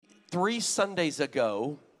3 Sundays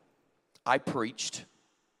ago, I preached,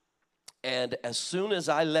 and as soon as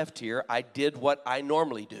I left here, I did what I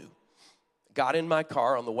normally do. Got in my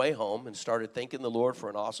car on the way home and started thanking the Lord for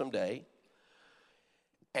an awesome day.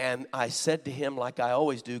 And I said to him, like I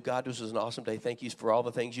always do, God, this was an awesome day. Thank you for all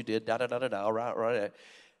the things you did, da-da-da-da-da, right.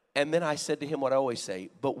 And then I said to him what I always say,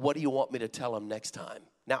 but what do you want me to tell him next time?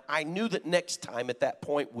 Now, I knew that next time at that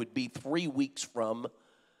point would be 3 weeks from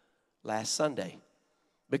last Sunday,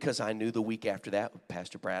 because I knew the week after that,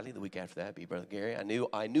 Pastor Bradley, the week after that, be Brother Gary. I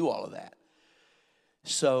knew all of that.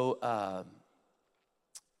 So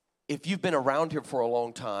if you've been around here for a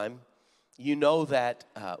long time, you know that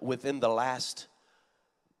within the last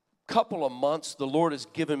couple of months, the Lord has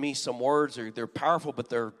given me some words. They're powerful, but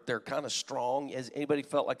they're kind of strong. Has anybody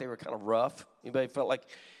felt like they were kind of rough? Anybody felt like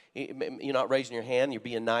you're not raising your hand, you're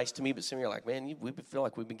being nice to me, but some of you are like, man, we feel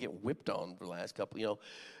like we've been getting whipped on the last couple,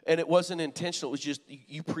 And it wasn't intentional. It was just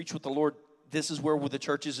you preach what the Lord. This is where the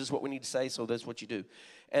church is what we need to say, so that's what you do.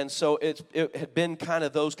 And so it had been kind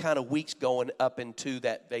of those kind of weeks going up into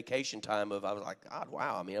that vacation time of, I was like, God,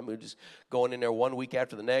 wow. I mean, I'm just going in there 1 week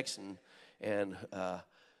after the next, and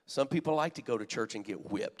some people like to go to church and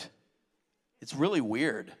get whipped. It's really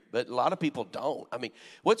weird, but a lot of people don't. I mean,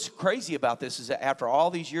 what's crazy about this is that after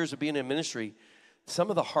all these years of being in ministry,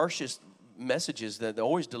 some of the harshest messages that they're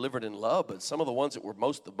always delivered in love, but some of the ones that were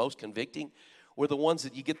the most convicting were the ones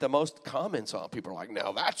that you get the most comments on. People are like,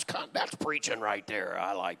 no, that's preaching right there.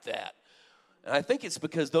 I like that. And I think it's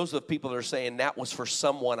because those are the people that are saying that was for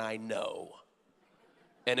someone I know,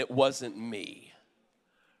 and it wasn't me,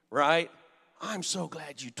 right? I'm so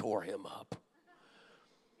glad you tore him up.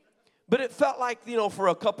 But it felt like, for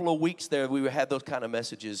a couple of weeks there, we had those kind of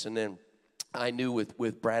messages. And then I knew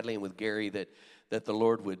with Bradley and with Gary that the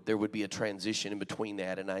Lord there would be a transition in between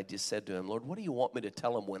that. And I just said to him, Lord, what do you want me to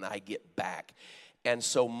tell him when I get back? And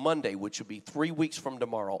so Monday, which will be 3 weeks from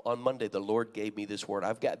tomorrow, on Monday, the Lord gave me this word.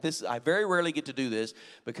 I've got this. I very rarely get to do this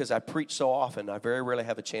because I preach so often. I very rarely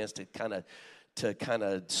have a chance to kind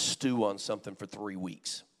of stew on something for 3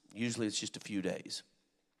 weeks. Usually it's just a few days.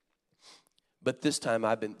 But this time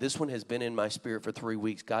this one has been in my spirit for 3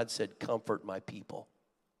 weeks. God said, comfort my people.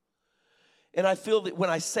 And I feel that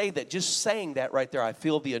when I say that, just saying that right there, I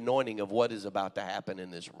feel the anointing of what is about to happen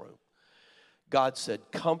in this room. God said,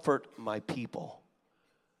 comfort my people.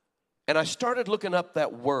 And I started looking up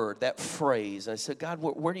that word, that phrase, and I said, God,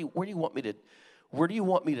 where do you want me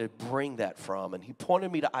to bring that from? And he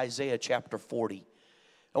pointed me to Isaiah chapter 40.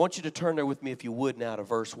 I want you to turn there with me, if you would, now to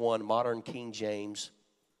verse 1, modern King James,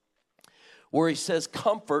 where he says,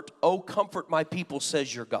 comfort, oh, comfort my people,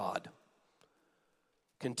 says your God.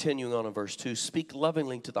 Continuing on in verse 2, speak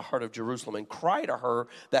lovingly to the heart of Jerusalem and cry to her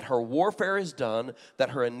that her warfare is done, that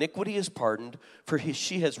her iniquity is pardoned, for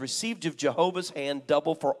she has received of Jehovah's hand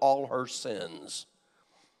double for all her sins.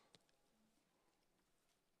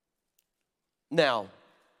 Now,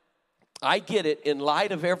 I get it, in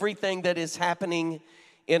light of everything that is happening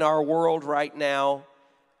in our world right now,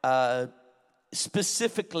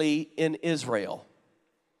 specifically in Israel.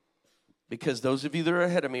 Because those of you that are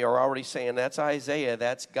ahead of me are already saying, that's Isaiah,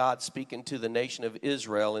 that's God speaking to the nation of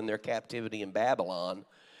Israel in their captivity in Babylon.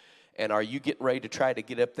 And are you getting ready to try to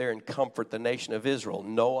get up there and comfort the nation of Israel?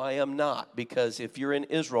 No, I am not. Because if you're in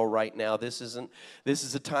Israel right now, this is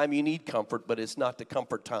a time you need comfort, but it's not the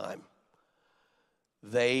comfort time.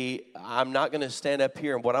 I'm not going to stand up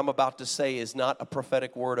here, and what I'm about to say is not a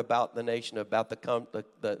prophetic word about the nation, about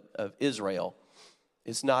of Israel.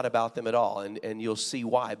 It's not about them at all, and you'll see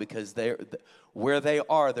why, because where they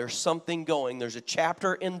are, there's something going. There's a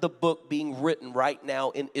chapter in the book being written right now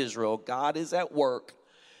in Israel. God is at work.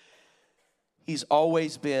 He's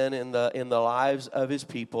always been in the lives of his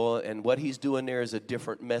people, and what he's doing there is a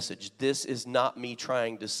different message. This is not me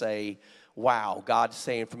trying to say, wow, God's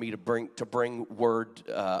saying for me to bring word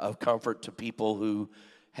of comfort to people who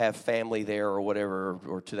have family there or whatever,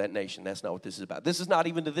 or to that nation. That's not what this is about. This is not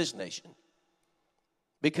even to this nation.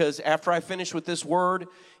 Because after I finish with this word,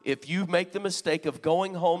 if you make the mistake of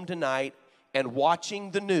going home tonight and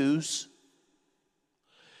watching the news,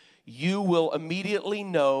 you will immediately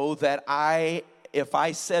know that if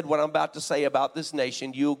I said what I'm about to say about this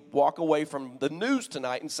nation, you'll walk away from the news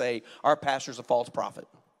tonight and say, our pastor's a false prophet.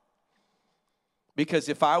 Because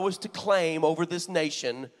if I was to claim over this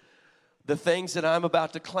nation the things that I'm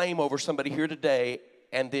about to claim over somebody here today,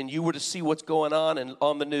 and then you were to see what's going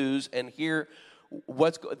on the news and hear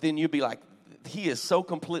then you'd be like, he is so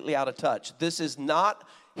completely out of touch. This is not,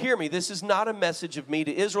 hear me, this is not a message of me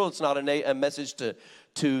to Israel. It's not a message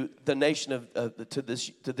to the nation to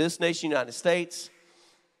this nation, United States.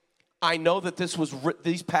 I know that this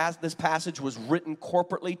passage was written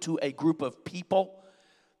corporately to a group of people,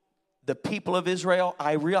 the people of Israel.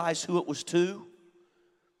 I realize who it was to.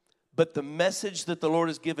 But the message that the Lord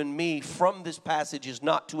has given me from this passage is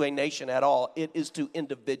not to a nation at all. It is to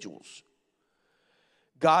individuals.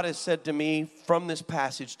 God has said to me from this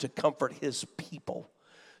passage to comfort his people.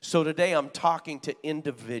 So today I'm talking to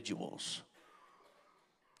individuals.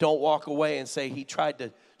 Don't walk away and say he tried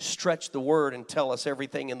to stretch the word and tell us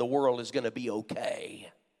everything in the world is going to be okay.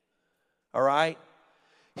 All right?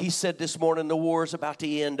 He said this morning the war is about to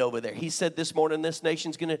end over there. He said this morning this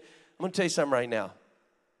nation's going to, I'm going to tell you something right now.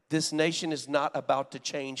 This nation is not about to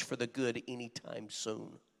change for the good anytime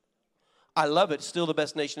soon. I love it. It's still the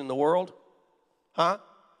best nation in the world. Huh?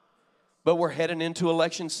 But we're heading into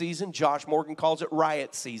election season. Josh Morgan calls it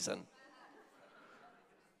riot season.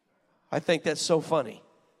 I think that's so funny.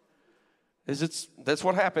 That's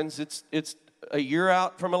what happens. It's a year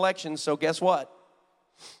out from elections, so guess what?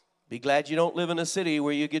 Be glad you don't live in a city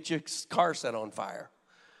where you get your car set on fire.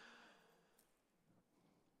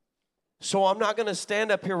 So I'm not going to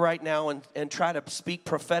stand up here right now and try to speak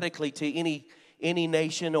prophetically to any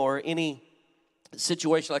nation or any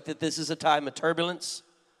situation like that. This is a time of turbulence.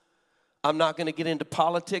 I'm not going to get into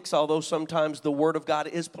politics, although sometimes the Word of God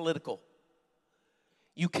is political.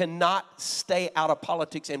 You cannot stay out of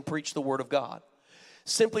politics and preach the Word of God.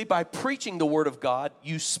 Simply by preaching the Word of God,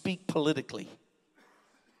 you speak politically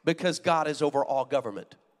because God is over all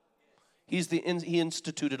government. He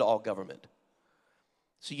instituted all government.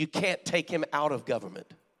 So you can't take him out of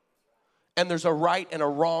government. And there's a right and a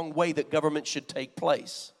wrong way that government should take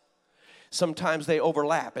place. Sometimes they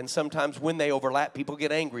overlap, and sometimes when they overlap, people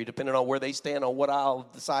get angry depending on where they stand, on what I'll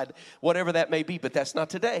decide, whatever that may be, but that's not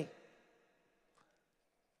today.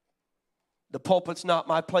 The pulpit's not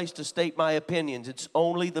my place to state my opinions. It's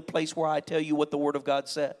only the place where I tell you what the Word of God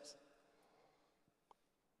says.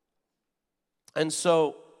 And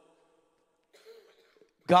so,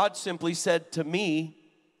 God simply said to me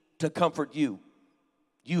to comfort you,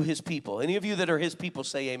 his people. Any of you that are his people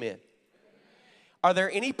say amen. Are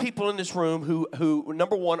there any people in this room who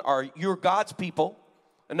number one, you're God's people,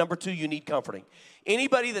 and number two, you need comforting?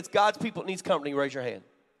 Anybody that's God's people that needs comforting, raise your hand.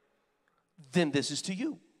 Then this is to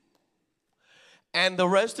you. And the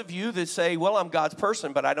rest of you that say, well, I'm God's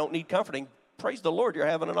person, but I don't need comforting, praise the Lord, you're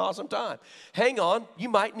having an awesome time. Hang on, you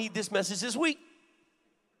might need this message this week.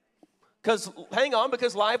 Because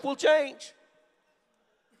life will change.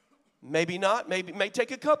 Maybe not, maybe it may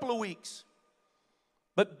take a couple of weeks.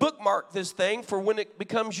 But bookmark this thing for when it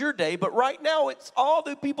becomes your day. But right now, it's all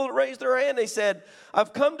the people that raised their hand. They said,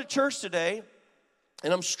 I've come to church today,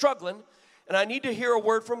 and I'm struggling, and I need to hear a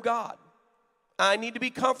word from God. I need to be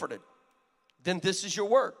comforted. Then this is your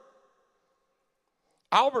word.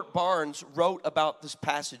 Albert Barnes wrote about this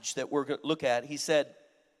passage that we're going to look at. He said,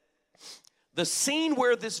 the scene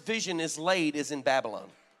where this vision is laid is in Babylon.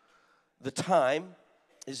 The time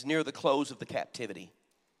is near the close of the captivity.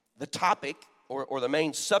 The topic, or the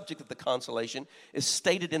main subject of the consolation, is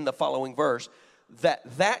stated in the following verse,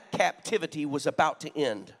 that captivity was about to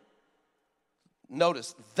end.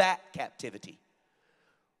 Notice, that captivity.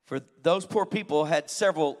 For those poor people had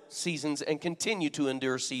several seasons and continue to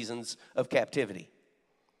endure seasons of captivity.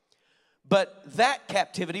 But that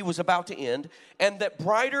captivity was about to end, and that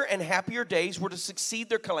brighter and happier days were to succeed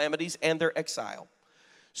their calamities and their exile.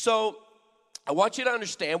 So I want you to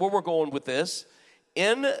understand where we're going with this.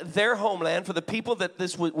 In their homeland, for the people that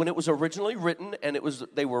when it was originally written and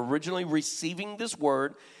they were originally receiving this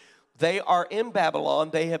word, they are in Babylon.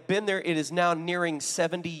 They have been there. It is now nearing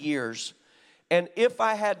 70 years. And if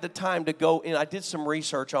I had the time to go in, I did some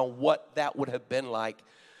research on what that would have been like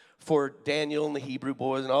for Daniel and the Hebrew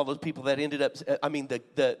boys and all those people that ended up,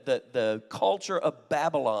 the culture of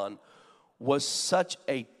Babylon was such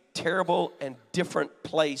a terrible and different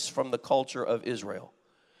place from the culture of Israel.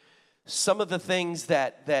 Some of the things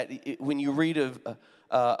that when you read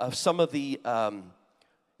of some of the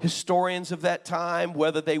historians of that time,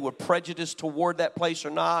 whether they were prejudiced toward that place or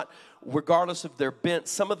not, regardless of their bent,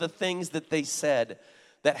 some of the things that they said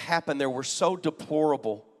that happened there were so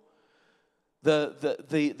deplorable.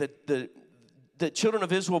 The children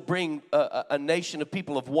of Israel bring a nation of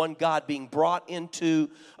people of one God being brought into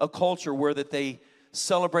a culture where that they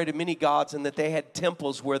celebrated many gods and that they had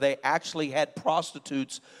temples where they actually had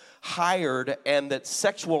prostitutes hired and that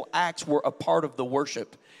sexual acts were a part of the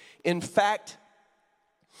worship. In fact,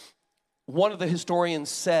 one of the historians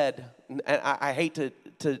said, and I hate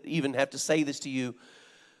to even have to say this to you,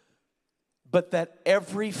 but that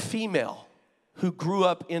every female who grew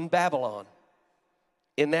up in Babylon,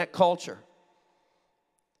 in that culture,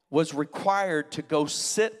 was required to go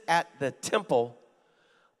sit at the temple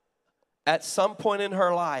at some point in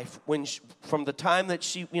her life from the time that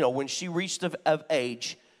she, when she reached of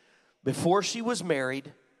age, before she was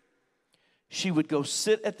married, she would go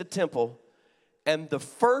sit at the temple, and the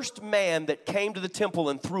first man that came to the temple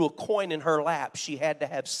and threw a coin in her lap, she had to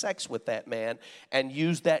have sex with that man and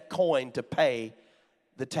use that coin to pay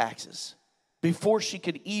the taxes before she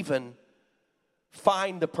could even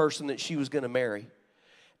find the person that she was going to marry.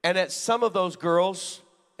 And at some of those girls,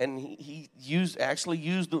 and he used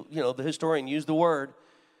the historian used the word,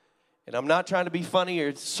 and I'm not trying to be funny,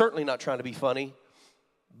 or certainly not trying to be funny,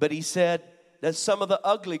 but he said that some of the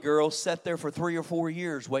ugly girls sat there for 3 or 4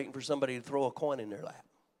 years waiting for somebody to throw a coin in their lap.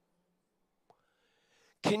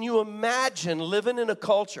 Can you imagine living in a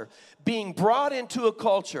culture, being brought into a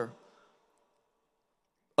culture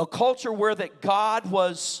where that God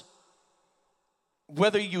was,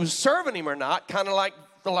 whether you was serving him or not, kind of like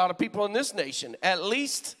a lot of people in this nation, at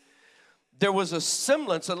least there was a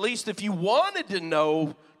semblance, at least if you wanted to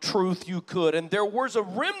know truth, you could. And there was a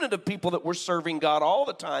remnant of people that were serving God all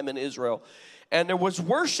the time in Israel. And there was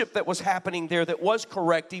worship that was happening there that was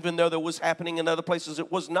correct, even though there was happening in other places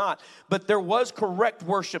it was not. But there was correct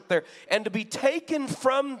worship there. And to be taken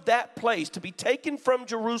from that place, to be taken from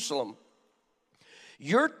Jerusalem,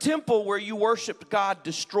 your temple where you worshiped God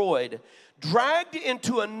destroyed, dragged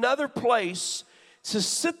into another place to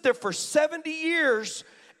sit there for 70 years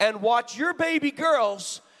and watch your baby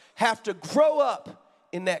girls have to grow up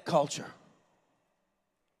in that culture.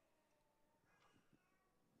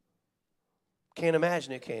 Can't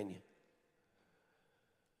imagine it, can you?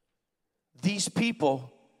 These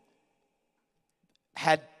people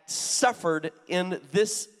had suffered in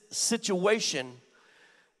this situation,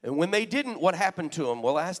 and when they didn't, what happened to them?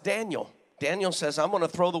 Well, ask Daniel. Daniel says, I'm going to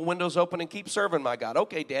throw the windows open and keep serving my God.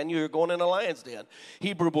 Okay, Daniel, you're going in a lion's den.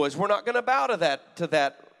 Hebrew boys, we're not going to bow to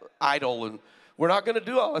that idol, and we're not going to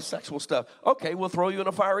do all this sexual stuff. Okay, we'll throw you in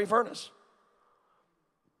a fiery furnace.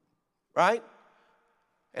 Right?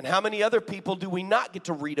 And how many other people do we not get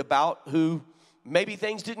to read about who maybe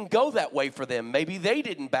things didn't go that way for them? Maybe they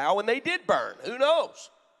didn't bow and they did burn. Who knows?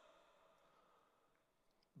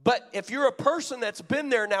 But if you're a person that's been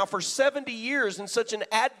there now for 70 years in such an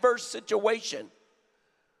adverse situation,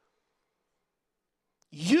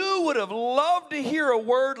 you would have loved to hear a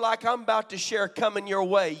word like I'm about to share coming your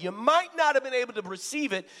way. You might not have been able to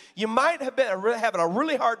receive it. You might have been having a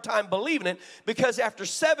really hard time believing it, because after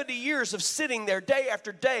 70 years of sitting there day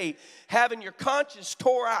after day, having your conscience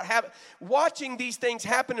tore out, watching these things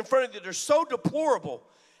happen in front of you that are so deplorable,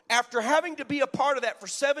 after having to be a part of that for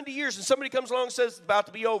 70 years, and somebody comes along and says it's about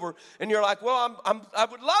to be over, and you're like, well, I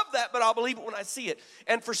would love that, but I'll believe it when I see it.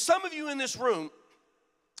 And for some of you in this room,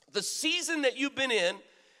 the season that you've been in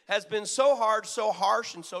has been so hard, so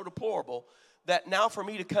harsh, and so deplorable that now for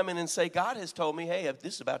me to come in and say, God has told me, hey, if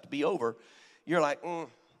this is about to be over, you're like, I'm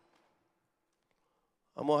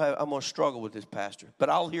gonna struggle with this, Pastor, but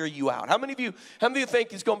I'll hear you out. How many of you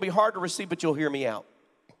think it's gonna be hard to receive, but you'll hear me out?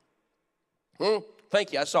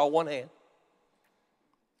 Thank you. I saw one hand.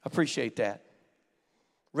 I appreciate that.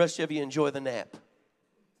 Rest of you enjoy the nap.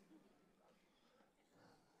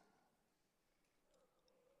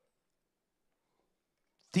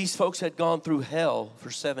 These folks had gone through hell for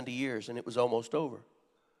 70 years, and it was almost over.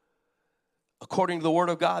 According to the Word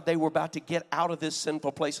of God, they were about to get out of this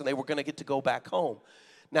sinful place, and they were going to get to go back home.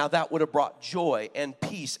 Now, that would have brought joy and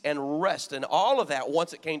peace and rest and all of that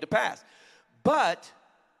once it came to pass. But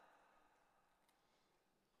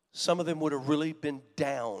some of them would have really been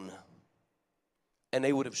down, and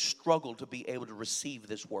they would have struggled to be able to receive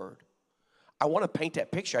this word. I want to paint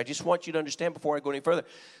that picture. I just want you to understand before I go any further.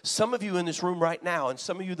 Some of you in this room right now, and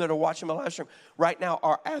some of you that are watching my live stream right now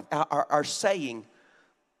are saying,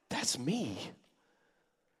 that's me.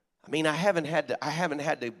 I mean, I haven't had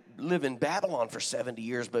to live in Babylon for 70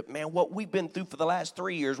 years, but man, what we've been through for the last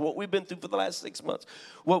 3 years, what we've been through for the last 6 months,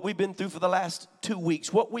 what we've been through for the last 2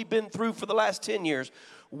 weeks, what we've been through for the last 10 years,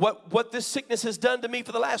 what this sickness has done to me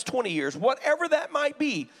for the last 20 years, whatever that might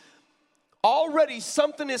be, already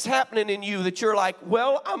something is happening in you that you're like,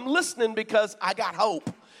 well, I'm listening because I got hope.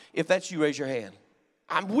 If that's you, raise your hand.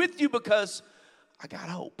 I'm with you because I got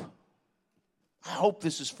hope. I hope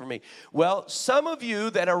this is for me. Well, some of you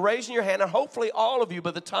that are raising your hand, and hopefully all of you by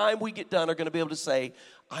the time we get done are going to be able to say,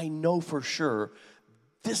 I know for sure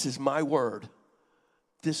this is my word.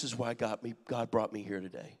 This is why God brought me here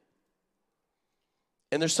today.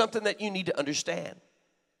 And there's something that you need to understand.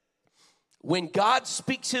 When God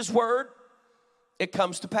speaks his word, it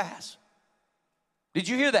comes to pass. Did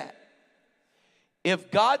you hear that?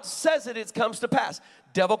 If God says it, it comes to pass.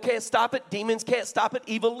 Devil can't stop it. Demons can't stop it.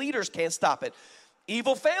 Evil leaders can't stop it.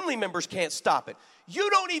 Evil family members can't stop it. You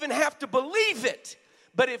don't even have to believe it.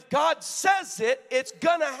 But if God says it, it's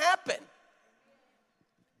gonna happen.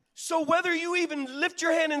 So whether you even lift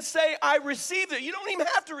your hand and say, I received it, you don't even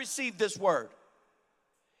have to receive this word.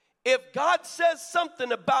 If God says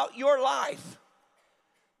something about your life,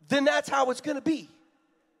 then that's how it's gonna be.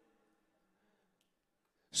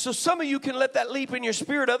 So some of you can let that leap in your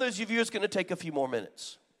spirit. Others of you, it's going to take a few more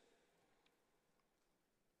minutes.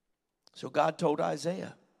 So God told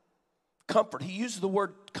Isaiah, comfort. He uses the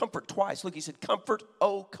word comfort twice. Look, he said, comfort,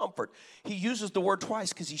 oh, comfort. He uses the word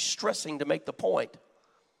twice because he's stressing to make the point.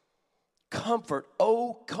 Comfort,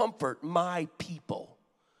 oh, comfort my people.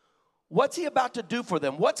 What's he about to do for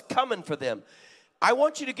them? What's coming for them? I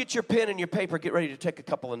want you to get your pen and your paper, get ready to take a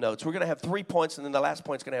couple of notes. We're going to have 3 points, and then the last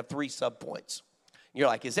point's going to have 3 subpoints. You're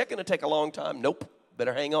like, is that going to take a long time? Nope.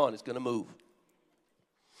 Better hang on. It's going to move.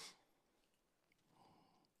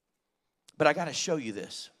 But I got to show you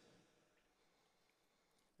this.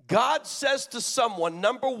 God says to someone,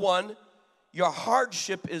 number one, your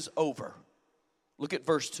hardship is over. Look at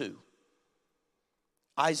verse 2.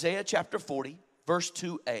 Isaiah chapter 40, verse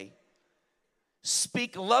 2a.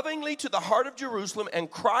 Speak lovingly to the heart of Jerusalem and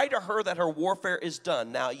cry to her that her warfare is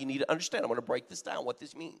done. Now, you need to understand. I'm going to break this down, what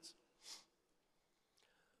this means.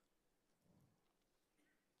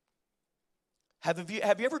 Have you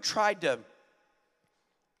ever tried to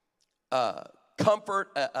comfort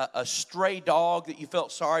a stray dog that you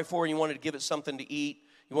felt sorry for and you wanted to give it something to eat?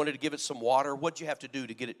 You wanted to give it some water? What'd you have to do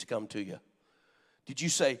to get it to come to you? Did you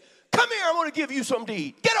say, come here, I'm going to give you something to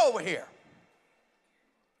eat. Get over here.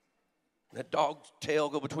 That dog's tail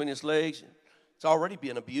go between his legs. It's already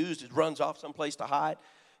being abused. It runs off someplace to hide.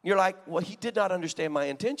 And you're like, well, he did not understand my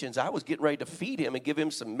intentions. I was getting ready to feed him and give him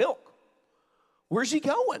some milk. Where's he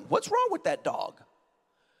going? What's wrong with that dog?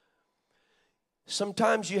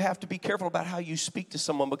 Sometimes you have to be careful about how you speak to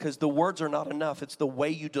someone because the words are not enough. It's the way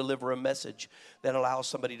you deliver a message that allows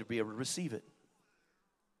somebody to be able to receive it.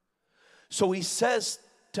 So he says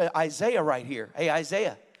to Isaiah right here, hey,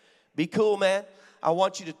 Isaiah, be cool, man. I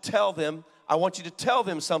want you to tell them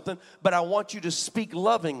something, but I want you to speak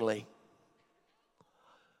lovingly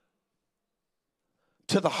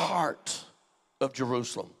to the heart of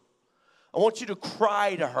Jerusalem. I want you to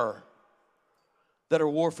cry to her that her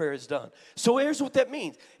warfare is done. So here's what that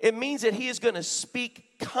means. It means that he is going to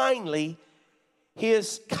speak kindly. He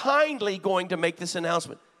is kindly going to make this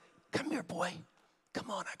announcement. Come here, boy. Come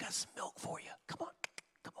on, I got some milk for you. Come on.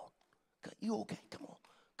 You okay? Come on.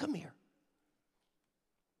 Come here.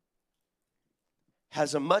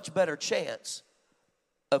 Has a much better chance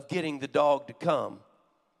of getting the dog to come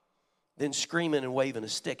than screaming and waving a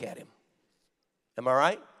stick at him. Am I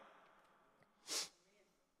right?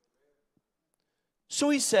 So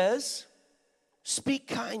he says, speak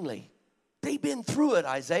kindly. They've been through it,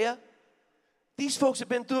 Isaiah. These folks have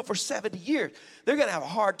been through it for 70 years. They're going to have a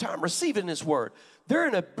hard time receiving this word. They're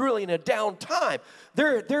really in a down time.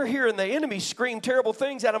 They're hearing the enemy scream terrible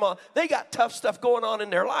things at them. They got tough stuff going on in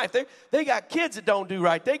their life. They got kids that don't do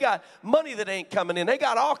right. They got money that ain't coming in. They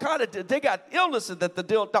got all kind of, they got illnesses that the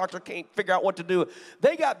doctor can't figure out what to do.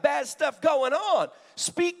 They got bad stuff going on.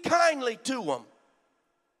 Speak kindly to them.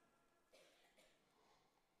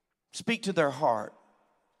 Speak to their heart.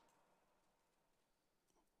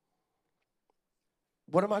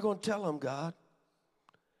 What am I going to tell them, God?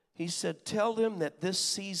 He said, tell them that this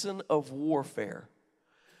season of warfare,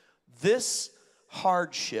 this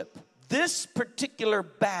hardship, this particular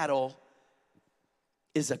battle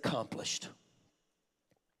is accomplished.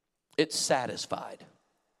 It's satisfied.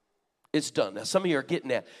 It's done. Now, some of you are getting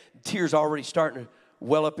that. Tears already starting to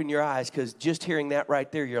well up in your eyes because just hearing that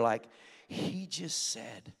right there, you're like, he just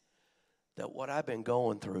said that what I've been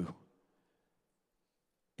going through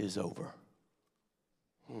is over.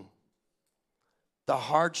 The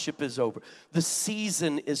hardship is over. The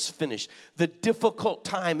season is finished. The difficult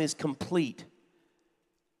time is complete.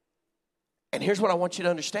 And here's what I want you to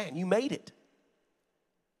understand. You made it.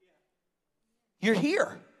 You're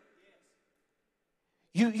here.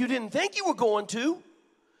 You didn't think you were going to.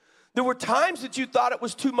 There were times that you thought it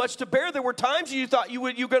was too much to bear. There were times you thought you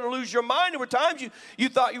were going to lose your mind. There were times you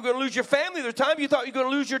thought you were going to lose your family. There were times you thought you were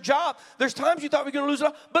going to lose your job. There's times you thought you were going to lose it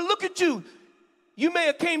all. But look at you. You may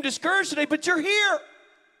have came discouraged today, but you're here.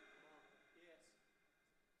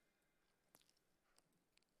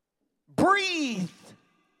 Breathe.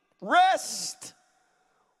 Rest.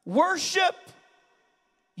 Worship.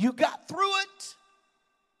 You got through it.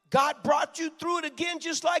 God brought you through it again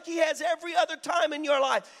just like he has every other time in your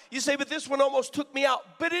life. You say, but this one almost took me out.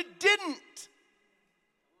 But it didn't.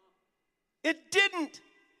 It didn't.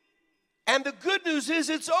 And the good news is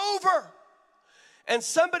it's over. And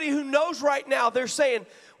somebody who knows right now, they're saying,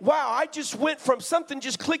 wow, I just went from something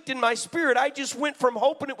just clicked in my spirit. I just went from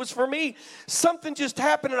hoping it was for me. Something just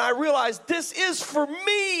happened and I realized this is for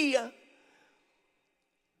me.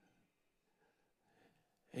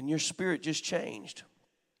 And your spirit just changed.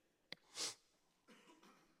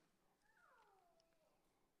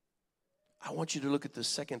 I want you to look at the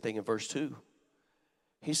second thing in verse 2.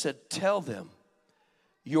 He said, tell them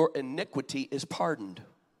your iniquity is pardoned.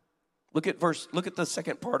 Look at the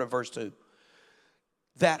second part of verse 2.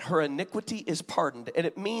 That her iniquity is pardoned. And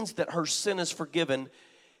it means that her sin is forgiven.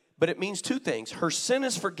 But it means two things. Her sin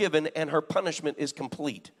is forgiven and her punishment is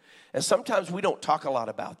complete. And sometimes we don't talk a lot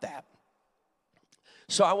about that.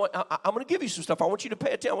 So I'm going to give you some stuff. I want you to pay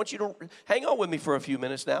attention. I want you to hang on with me for a few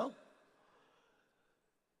minutes now.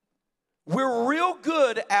 We're real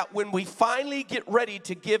good at when we finally get ready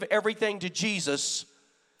to give everything to Jesus,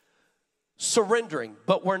 surrendering.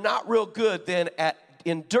 But we're not real good then at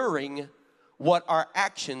enduring what our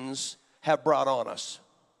actions have brought on us.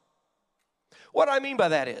 What I mean by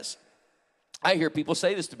that is, I hear people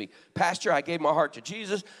say this to me. Pastor, I gave my heart to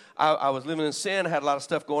Jesus. I was living in sin. I had a lot of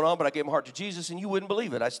stuff going on, but I gave my heart to Jesus, and you wouldn't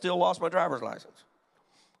believe it. I still lost my driver's license.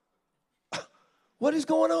 What is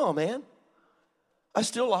going on, man? I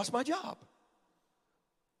still lost my job.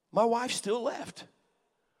 My wife still left.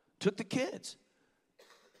 Took the kids.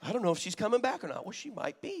 I don't know if she's coming back or not. Well, she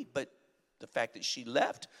might be, but the fact that she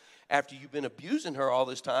left after you've been abusing her all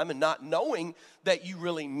this time and not knowing that you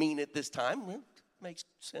really mean it this time, well, makes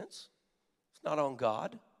sense. It's not on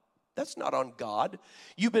God. That's not on God.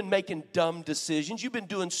 You've been making dumb decisions. You've been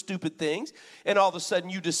doing stupid things. And all of a sudden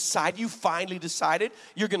you finally decided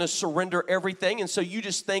you're going to surrender everything. And so you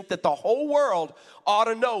just think that the whole world ought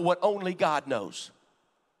to know what only God knows.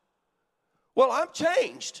 Well, I'm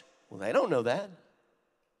changed. Well, they don't know that.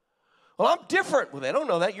 Well, I'm different. Well, they don't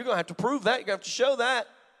know that. You're going to have to prove that. You're going to have to show that.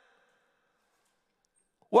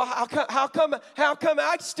 Well, how come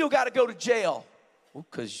I still got to go to jail? Well,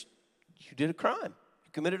 because you did a crime.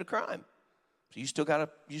 You committed a crime. So you still got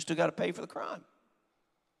to pay for the crime.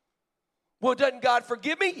 Well, doesn't God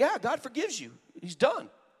forgive me? Yeah, God forgives you. He's done.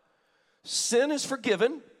 Sin is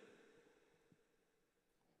forgiven.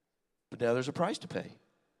 But now there's a price to pay.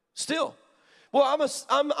 Still. Well,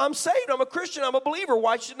 I'm saved. I'm a Christian. I'm a believer.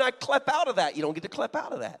 Why shouldn't I clep out of that? You don't get to clep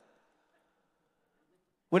out of that.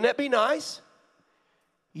 Wouldn't that be nice?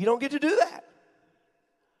 You don't get to do that.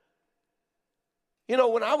 You know,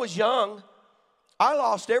 when I was young, I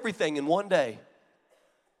lost everything in one day.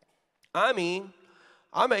 I mean,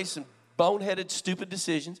 I made some boneheaded, stupid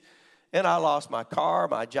decisions, and I lost my car,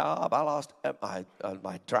 my job. I lost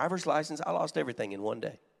my driver's license. I lost everything in one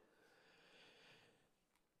day.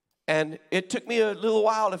 And it took me a little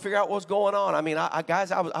while to figure out what's going on. I mean, I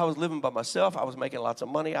was living by myself. I was making lots of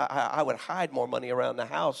money. I would hide more money around the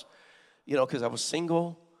house, you know, because I was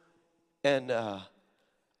single. And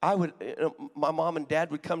my mom and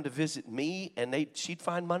dad would come to visit me, and she'd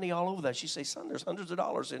find money all over that. She'd say, son, there's hundreds of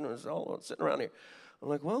dollars in it, all sitting around here. I'm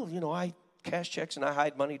like, well, you know, I cash checks and I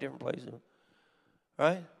hide money different places,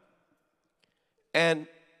 right? And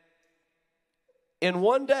in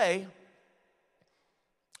one day,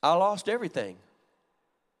 I lost everything.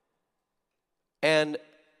 And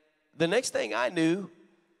the next thing I knew,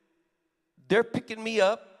 they're picking me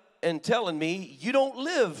up and telling me, you don't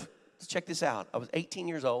live. Let's check this out. I was 18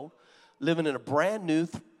 years old, living in a brand new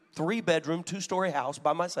 3-bedroom, 2-story house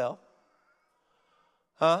by myself.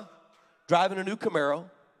 Driving a new Camaro,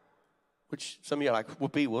 which some of you are like,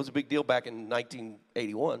 whoopee, well, it was a big deal back in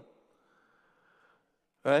 1981.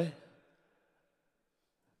 Right?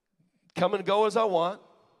 Come and go as I want.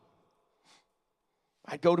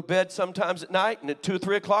 I'd go to bed sometimes at night, and at 2 or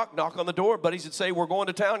 3 o'clock, knock on the door. Buddies would say, we're going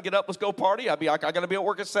to town. Get up, let's go party. I'd be like, I got to be at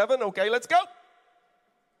work at 7. Okay, let's go.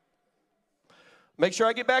 Make sure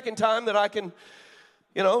I get back in time that I can,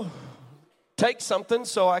 you know, take something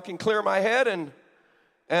so I can clear my head. And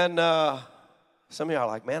some of you are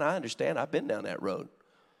like, man, I understand. I've been down that road.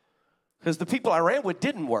 Because the people I ran with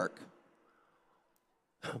didn't work.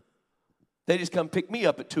 They just come pick me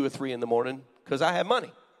up at 2 or 3 in the morning because I had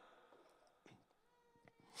money.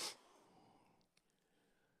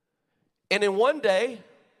 And in one day,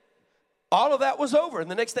 all of that was over. And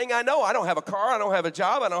the next thing I know, I don't have a car, I don't have a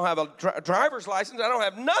job, I don't have a driver's license, I don't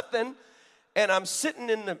have nothing. And I'm sitting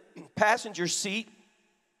in the passenger seat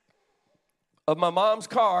of my mom's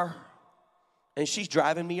car, and she's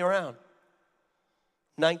driving me around.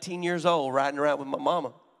 19 years old, riding around with my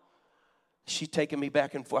mama. She's taking me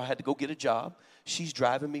back and forth. I had to go get a job. She's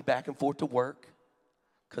driving me back and forth to work.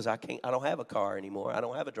 because I don't have a car anymore. I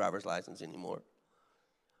don't have a driver's license anymore.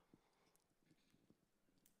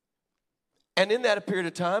 And in that period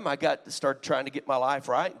of time, I started trying to get my life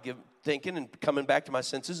right, thinking and coming back to my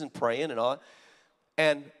senses and praying and all.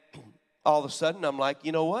 And all of a sudden, I'm like,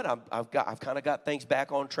 you know what? I've kind of got things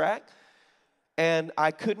back on track. And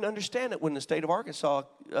I couldn't understand it when the state of Arkansas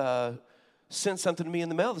sent something to me in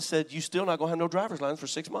the mail that said, you still not going to have no driver's license for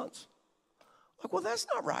 6 months. I'm like, well, that's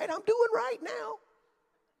not right. I'm doing right now.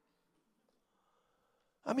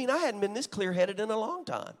 I mean, I hadn't been this clear-headed in a long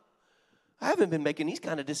time. I haven't been making these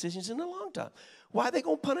kind of decisions in a long time. Why are they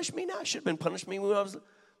going to punish me now? I should have been punished me when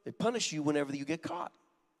they punish you whenever you get caught.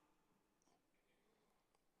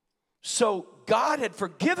 So God had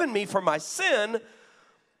forgiven me for my sin,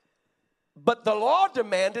 but the law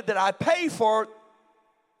demanded that I pay for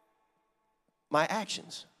my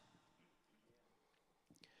actions.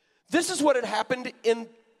 This is what had happened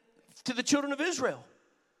to the children of Israel.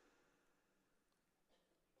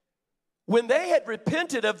 When they had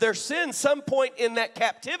repented of their sin some point in that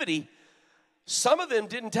captivity, some of them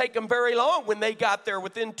didn't take them very long. When they got there,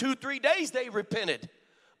 within 2-3 days, they repented.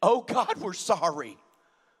 Oh, God, we're sorry.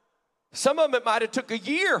 Some of them, it might have took a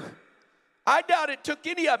year. I doubt it took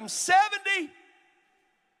any of them 70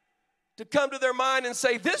 to come to their mind and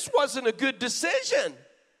say, this wasn't a good decision.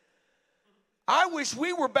 I wish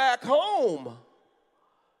we were back home.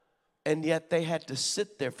 And yet they had to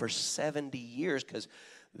sit there for 70 years because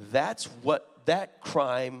that's what that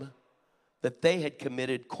crime that they had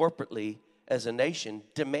committed corporately as a nation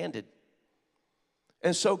demanded.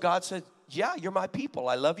 And so God said, yeah, you're my people.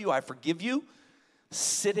 I love you. I forgive you.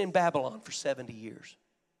 Sit in Babylon for 70 years.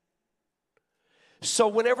 So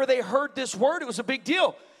whenever they heard this word, it was a big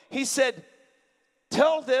deal. He said,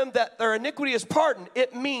 tell them that their iniquity is pardoned.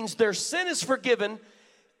 It means their sin is forgiven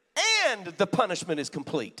and the punishment is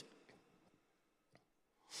complete.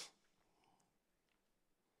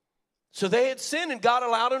 So they had sinned and God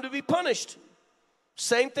allowed them to be punished.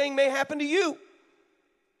 Same thing may happen to you.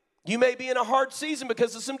 You may be in a hard season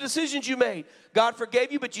because of some decisions you made. God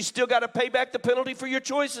forgave you, but you still got to pay back the penalty for your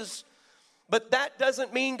choices. But that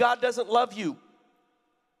doesn't mean God doesn't love you.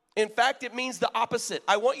 In fact, it means the opposite.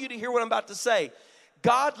 I want you to hear what I'm about to say.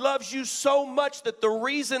 God loves you so much that the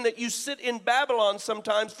reason that you sit in Babylon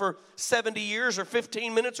sometimes for 70 years or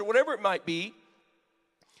 15 minutes or whatever it might be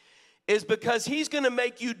is because he's going to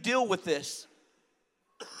make you deal with this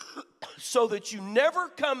so that you never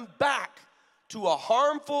come back to a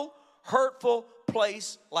harmful, hurtful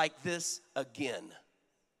place like this again.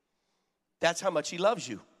 That's how much he loves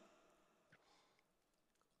you.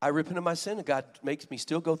 I repent of my sin and God makes me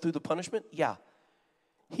still go through the punishment? Yeah.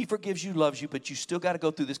 He forgives you, loves you, but you still got to go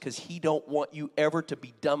through this because he don't want you ever to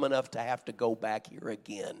be dumb enough to have to go back here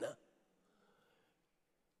again.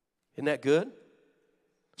 Isn't that good?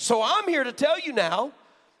 So I'm here to tell you now,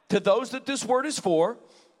 to those that this word is for,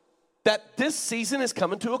 that this season is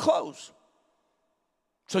coming to a close.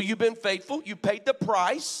 So you've been faithful. You paid the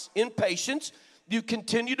price in patience. You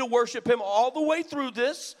continue to worship him all the way through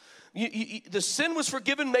this. The sin was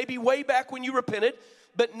forgiven maybe way back when you repented,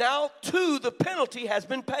 but now too the penalty has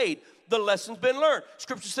been paid. The lesson's been learned.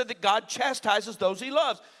 Scripture said that God chastises those he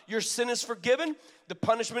loves. Your sin is forgiven. The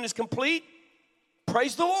punishment is complete.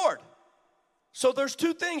 Praise the Lord. So there's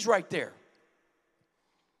two things right there.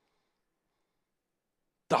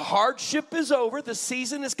 The hardship is over. The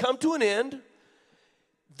season has come to an end.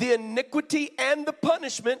 The iniquity and the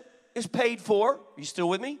punishment is paid for. Are you still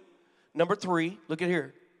with me? Number 3, look at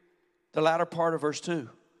here. The latter part of verse 2.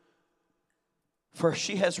 For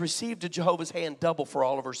she has received at Jehovah's hand double for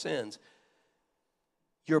all of her sins.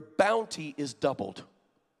 Your bounty is doubled.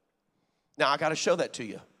 Now, I got to show that to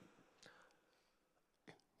you.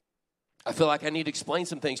 I feel like I need to explain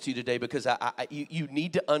some things to you today because you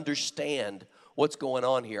need to understand what's going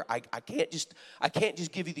on here. I can't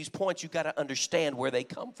just give you these points. You've got to understand where they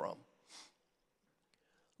come from.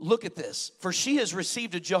 Look at this. For she has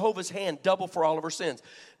received at Jehovah's hand double for all of her sins.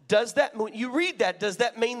 Does that, when you read that, does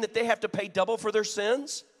that mean that they have to pay double for their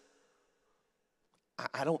sins?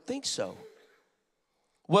 I don't think so.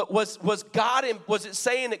 Was it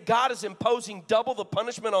saying that God is imposing double the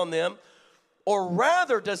punishment on them? Or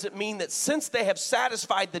rather, does it mean that since they have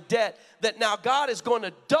satisfied the debt, that now God is going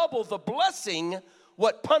to double the blessing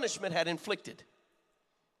what punishment had inflicted?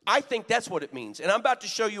 I think that's what it means. And I'm about to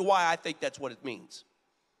show you why I think that's what it means.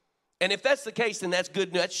 And if that's the case, then that's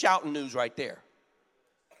good news. That's shouting news right there.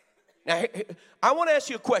 Now, I want to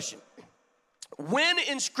ask you a question. When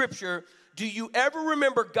in Scripture do you ever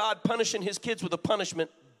remember God punishing his kids with a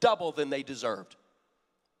punishment double than they deserved?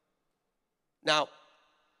 Now,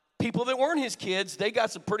 people that weren't his kids, they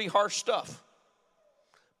got some pretty harsh stuff.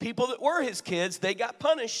 People that were his kids, they got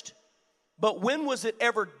punished. But when was it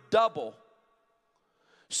ever double?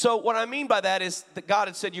 So what I mean by that is that God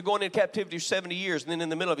had said, you're going into captivity for 70 years. And then in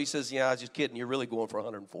the middle of it, he says, yeah, I was just kidding. You're really going for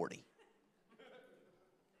 140.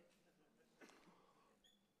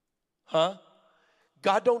 Huh?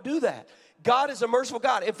 God don't do that. God is a merciful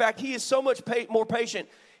God. In fact, he is so much more patient.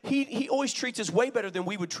 He always treats us way better than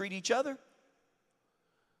we would treat each other.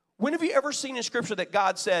 When have you ever seen in Scripture that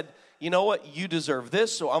God said, you know what, you deserve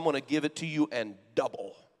this, so I'm going to give it to you and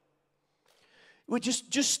double? Well,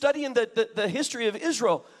 just studying the history of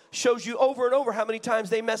Israel shows you over and over how many times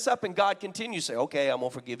they mess up, and God continues to say, okay, I'm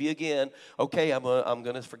going to forgive you again. Okay, I'm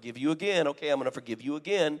going to forgive you again. Okay, I'm going to forgive you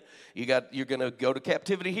again. You're going to go to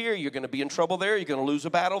captivity here. You're going to be in trouble there. You're going to lose a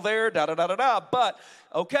battle there, da-da-da-da-da. But,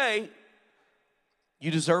 okay,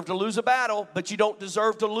 you deserve to lose a battle, but you don't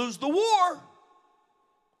deserve to lose the war.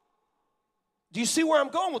 Do you see where I'm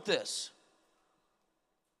going with this?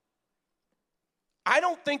 I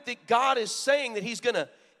don't think that God is saying that he's going to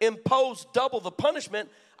impose double the punishment.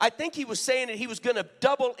 I think he was saying that he was going to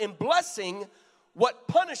double in blessing what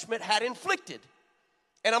punishment had inflicted.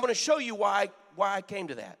 And I'm going to show you why I came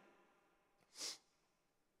to that.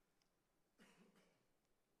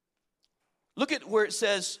 Look at where it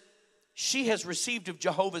says, she has received of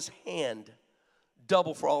Jehovah's hand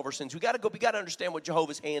double for all of her sins. We got to understand what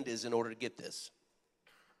Jehovah's hand is in order to get this.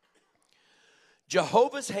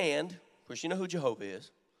 Jehovah's hand, of course you know who Jehovah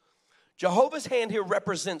is. Jehovah's hand here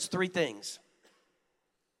represents three things.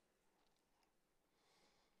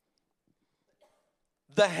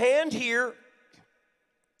 The hand here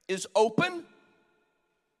is open.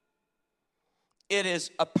 It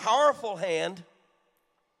is a powerful hand.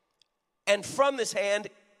 And from this hand,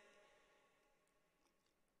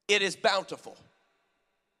 it is bountiful.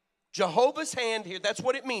 Jehovah's hand here, that's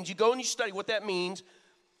what it means. You go and you study what that means.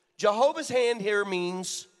 Jehovah's hand here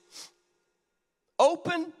means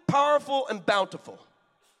open, powerful, and bountiful.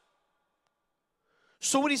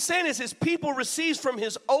 So what he's saying is his people receives from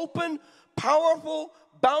his open, powerful,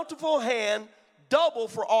 bountiful hand double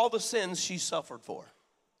for all the sins she suffered for.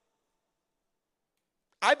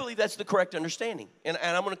 I believe that's the correct understanding. And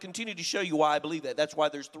I'm going to continue to show you why I believe that. That's why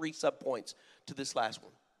there's 3 subpoints to this last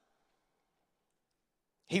one.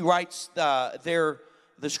 He writes there,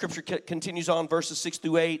 the scripture continues on, verses 6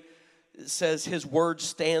 through 8. It says his word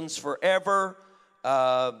stands forever.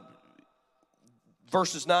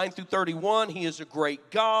 Verses 9 through 31, he is a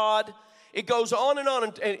great God. It goes on,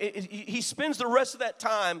 and he spends the rest of that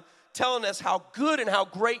time telling us how good and how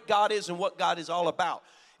great God is and what God is all about.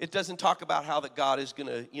 It doesn't talk about how that God is going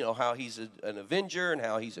to, how he's an avenger and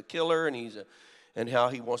how he's a killer and how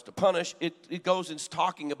he wants to punish. It goes and it's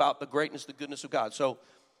talking about the greatness, the goodness of God. So,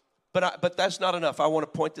 but that's not enough. I want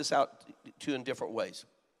to point this out to in different ways.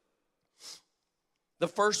 The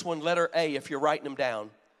first one, letter A, if you're writing them down,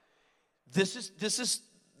 this is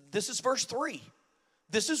verse 3.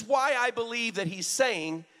 This is why I believe that he's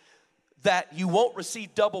saying that you won't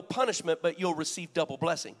receive double punishment, but you'll receive double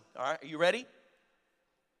blessing. All right, are you ready?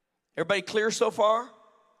 Everybody clear so far?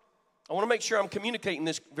 I want to make sure I'm communicating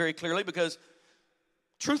this very clearly because,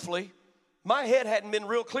 truthfully, my head hadn't been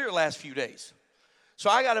real clear the last few days. So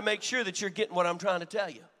I got to make sure that you're getting what I'm trying to tell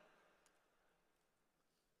you.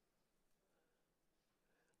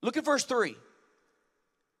 Look at verse 3.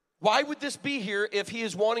 Why would this be here if he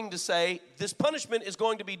is wanting to say this punishment is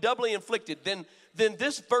going to be doubly inflicted? Then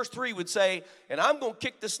this verse 3 would say, and I'm going to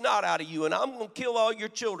kick the snot out of you, and I'm going to kill all your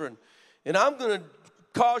children, and I'm going to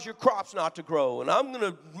cause your crops not to grow, and I'm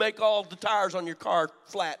going to make all the tires on your car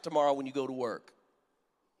flat tomorrow when you go to work.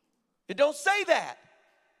 It don't say that.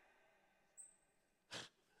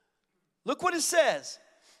 Look what it says.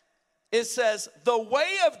 It says, the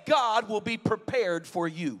way of God will be prepared for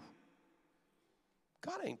you.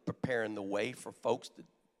 God ain't preparing the way for folks that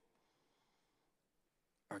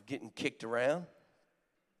are getting kicked around.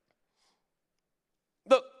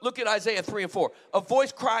 Look at Isaiah 3 and 4. A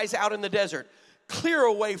voice cries out in the desert, clear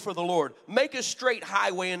a way for the Lord. Make a straight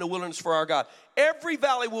highway in the wilderness for our God. Every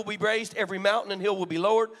valley will be raised. Every mountain and hill will be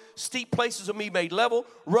lowered. Steep places will be made level.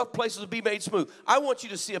 Rough places will be made smooth. I want you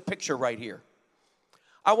to see a picture right here.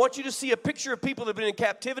 I want you to see a picture of people that have been in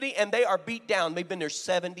captivity and they are beat down. They've been there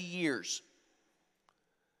 70 years.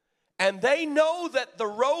 And they know that the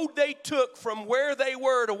road they took from where they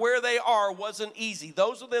were to where they are wasn't easy.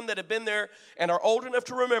 Those of them that have been there and are old enough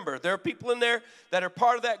to remember, there are people in there that are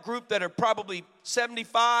part of that group that are probably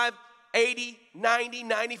 75, 80, 90,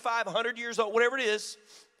 95, 100 years old, whatever it is,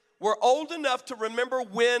 were old enough to remember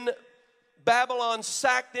when Babylon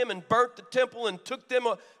sacked them and burnt the temple and took them.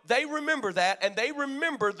 They remember that, and they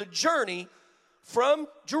remember the journey from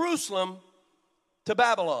Jerusalem to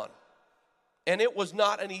Babylon. And it was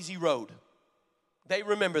not an easy road. They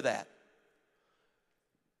remember that.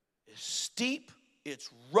 It's steep, it's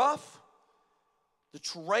rough, the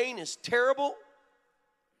terrain is terrible.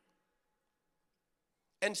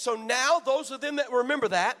 And so now, those of them that remember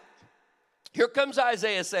that, here comes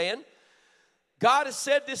Isaiah saying, God has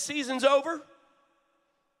said this season's over.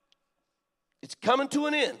 It's coming to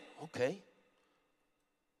an end. Okay.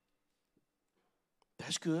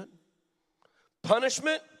 That's good.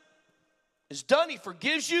 Punishment is done. He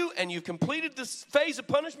forgives you, and you've completed this phase of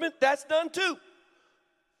punishment. That's done too.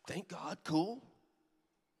 Thank God. Cool.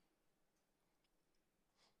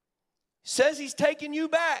 Says he's taking you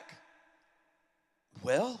back.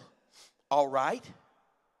 Well, all right.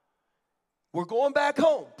 We're going back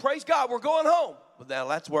home. Praise God, we're going home. But now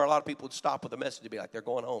that's where a lot of people would stop with the message to be like, they're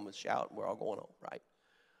going home and shout, and we're all going home, right?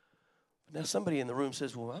 Now somebody in the room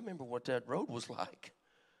says, well, I remember what that road was like.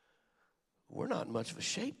 We're not in much of a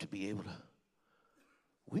shape to be able to.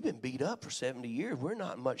 We've been beat up for 70 years. We're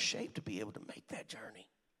not in much shape to be able to make that journey.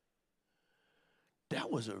 That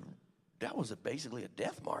was basically a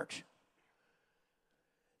death march.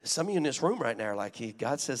 Some of you in this room right now are like,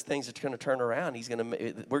 God says things are going to turn around.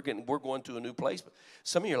 We're going to a new place. But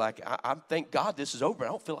some of you are like, I thank God this is over. I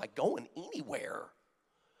don't feel like going anywhere.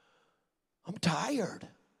 I'm tired.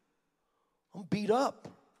 I'm beat up.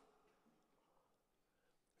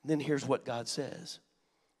 And then here's what God says.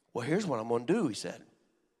 Well, here's what I'm going to do, he said.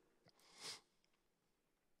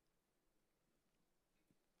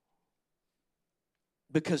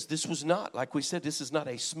 Because this was not, like we said, this is not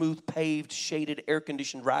a smooth, paved, shaded,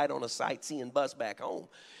 air-conditioned ride on a sightseeing bus back home.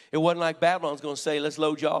 It wasn't like Babylon's going to say, let's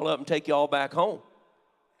load y'all up and take y'all back home.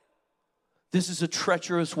 This is a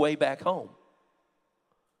treacherous way back home.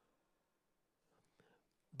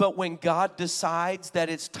 But when God decides that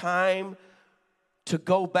it's time to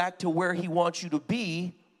go back to where he wants you to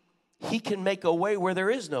be, he can make a way where there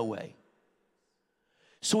is no way.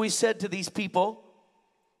 So he said to these people,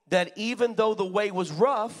 that even though the way was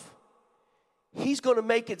rough, he's going to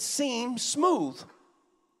make it seem smooth.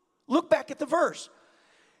 Look back at the verse.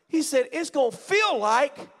 He said, it's going to feel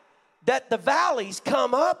like that the valleys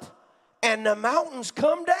come up and the mountains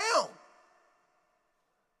come down.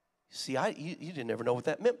 See, you didn't ever know what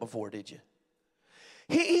that meant before, did you?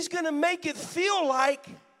 He's going to make it feel like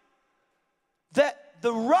that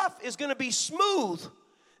the rough is going to be smooth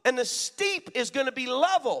and the steep is going to be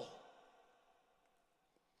level.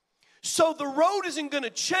 So the road isn't going to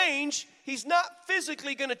change. He's not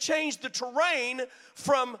physically going to change the terrain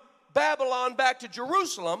from Babylon back to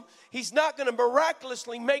Jerusalem. He's not going to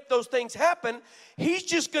miraculously make those things happen. He's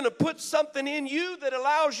just going to put something in you that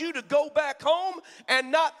allows you to go back home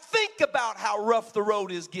and not think about how rough the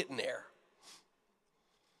road is getting there.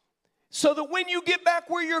 So that when you get back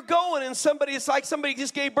where you're going and it's like somebody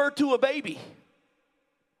just gave birth to a baby.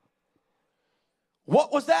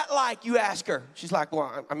 What was that like, you ask her? She's like,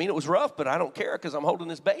 well, I mean, it was rough, but I don't care because I'm holding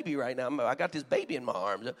this baby right now. I got this baby in my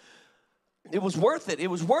arms. It was worth it. It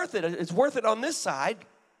was worth it. It's worth it on this side.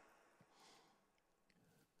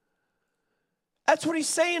 That's what he's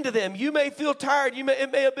saying to them. You may feel tired. It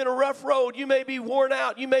may have been a rough road. You may be worn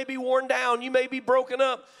out. You may be worn down. You may be broken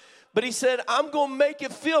up. But he said, I'm going to make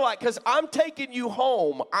it feel like, because I'm taking you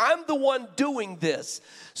home. I'm the one doing this.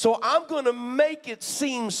 So I'm going to make it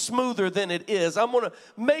seem smoother than it is. I'm going to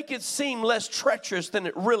make it seem less treacherous than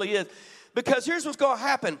it really is. Because here's what's going to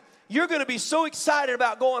happen. You're going to be so excited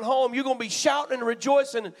about going home. You're going to be shouting and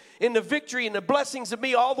rejoicing in the victory and the blessings of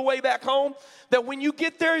me all the way back home. That when you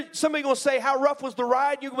get there, somebody's going to say, how rough was the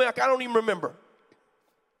ride? You're going to be like, I don't even remember.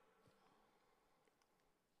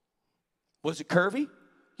 Was it curvy?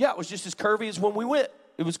 Yeah, it was just as curvy as when we went.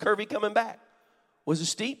 It was curvy coming back. Was it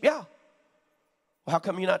steep? Yeah. Well, how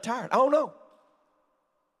come you're not tired? I don't know.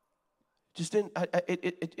 Just didn't.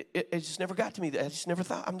 It just never got to me. I just never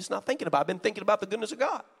thought. I'm just not thinking about it. I've been thinking about the goodness of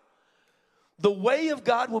God. The way of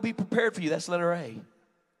God will be prepared for you. That's letter A.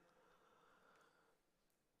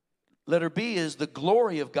 Letter B is the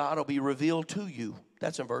glory of God will be revealed to you.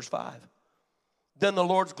 That's in verse 5. Then the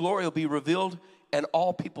Lord's glory will be revealed and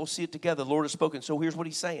all people see it together. The Lord has spoken. So here's what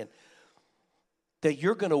he's saying. That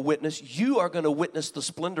you are going to witness the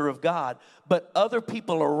splendor of God, but other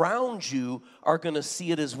people around you are going to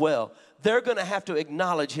see it as well. They're going to have to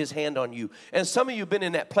acknowledge his hand on you. And some of you have been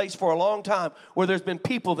in that place for a long time where there's been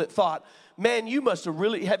people that thought, man, you must have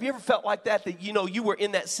really, have you ever felt like that you were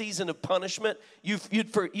in that season of punishment? You've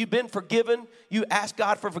been forgiven. You asked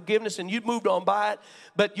God for forgiveness and you'd moved on by it,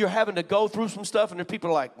 but you're having to go through some stuff and there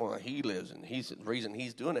people are like, well, he lives and the reason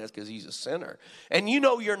he's doing that is because he's a sinner. And you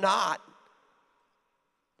know you're not.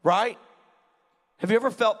 Right? Have you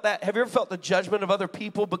ever felt that? Have you ever felt the judgment of other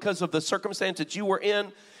people because of the circumstance that you were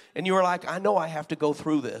in? And you were like, I know I have to go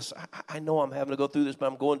through this. I know I'm having to go through this, but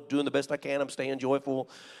I'm doing the best I can. I'm staying joyful,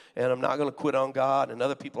 and I'm not going to quit on God. And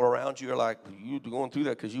other people around you are like, you're going through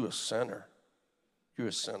that because you're a sinner. You're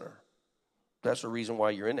a sinner. That's the reason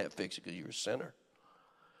why you're in that fix, because you're a sinner.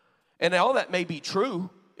 And all that may be true.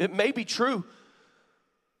 It may be true.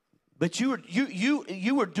 But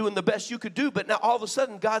you were doing the best you could do. But now all of a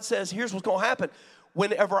sudden God says, here's what's going to happen.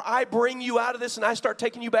 Whenever I bring you out of this and I start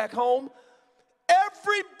taking you back home,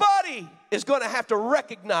 everybody is going to have to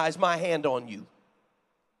recognize my hand on you.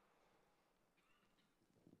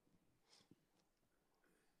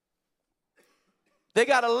 They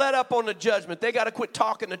got to let up on the judgment. They got to quit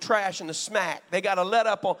talking the trash and the smack. They got to let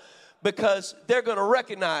up on, because they're going to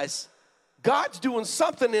recognize God's doing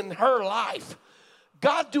something in her life.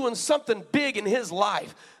 God doing something big in his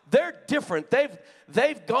life. They're different.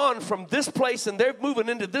 They've gone from this place and they're moving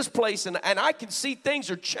into this place, and I can see things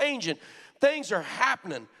are changing. Things are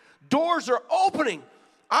happening. Doors are opening.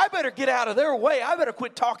 I better get out of their way. I better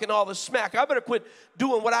quit talking all the smack. I better quit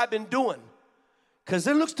doing what I've been doing, because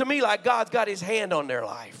it looks to me like God's got his hand on their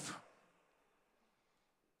life.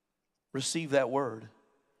 Receive that word.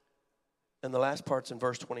 And the last part's in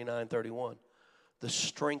verse 29, 31. The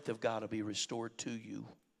strength of God will be restored to you.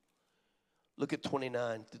 Look at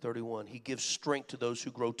 29 to 31. He gives strength to those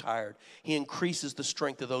who grow tired. He increases the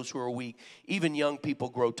strength of those who are weak. Even young people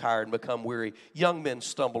grow tired and become weary. Young men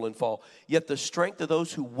stumble and fall. Yet the strength of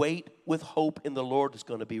those who wait with hope in the Lord is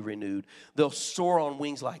going to be renewed. They'll soar on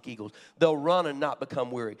wings like eagles. They'll run and not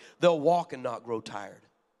become weary. They'll walk and not grow tired.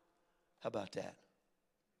 How about that?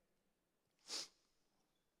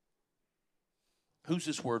 Who's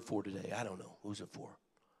this word for today? I don't know. Who's it for?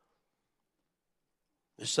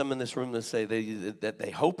 There's some in this room that say that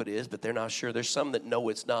they hope it is, but they're not sure. There's some that know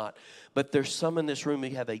it's not. But there's some in this room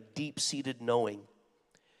who have a deep-seated knowing.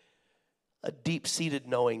 A deep-seated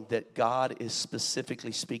knowing that God is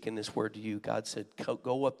specifically speaking this word to you. God said,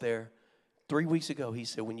 go up there. 3 weeks ago, he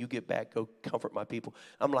said, when you get back, go comfort my people.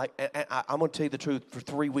 I'm like, I'm going to tell you the truth. For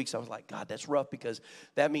 3 weeks, I was like, God, that's rough, because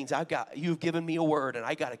that means you've given me a word, and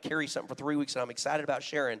I got to carry something for 3 weeks, and I'm excited about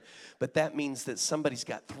sharing. But that means that somebody's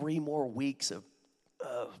got 3 more weeks of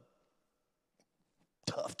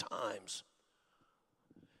tough times.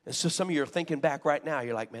 And so some of you are thinking back right now.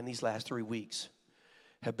 You're like, man, these last 3 weeks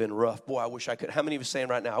have been rough. Boy, I wish I could. How many of you saying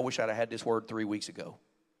right now, I wish I'd have had this word 3 weeks ago?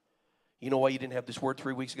 You know why you didn't have this word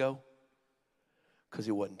 3 weeks ago? Because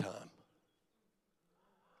it wasn't time.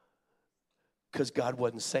 Because God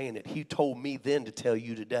wasn't saying it. He told me then to tell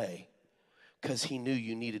you today, because he knew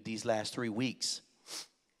you needed these last 3 weeks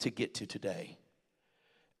to get to today.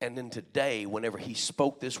 And then today, whenever he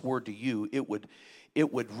spoke this word to you, it would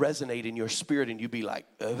resonate in your spirit, and you'd be like,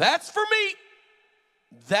 that's for me.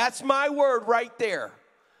 That's my word right there.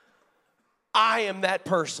 I am that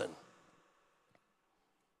person.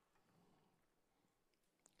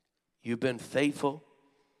 You've been faithful.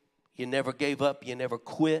 You never gave up. You never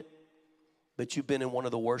quit. But you've been in one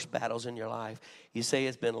of the worst battles in your life. You say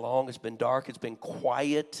it's been long, it's been dark, it's been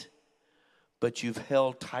quiet, but you've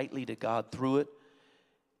held tightly to God through it.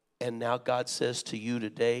 And now God says to you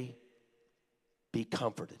today, be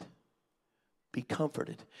comforted. Be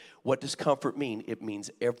comforted. What does comfort mean? It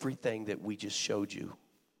means everything that we just showed you.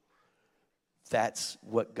 That's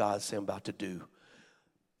what God's saying about to do.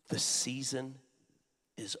 The season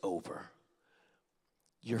is over.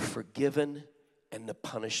 You're forgiven, and the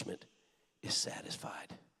punishment is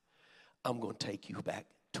satisfied. I'm going to take you back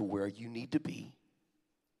to where you need to be.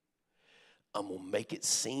 I'm going to make it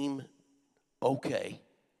seem okay.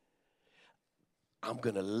 I'm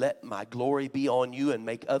going to let my glory be on you and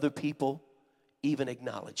make other people even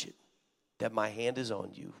acknowledge it, that my hand is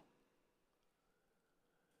on you.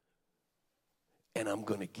 And I'm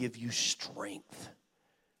going to give you strength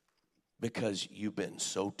because you've been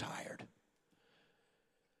so tired.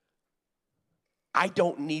 I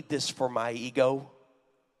don't need this for my ego.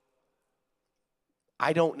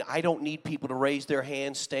 I don't need people to raise their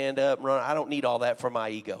hands, stand up, run. I don't need all that for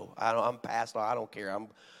my ego. I'm past. I don't care. I'm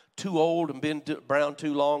too old and been around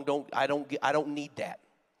too long. I don't need that.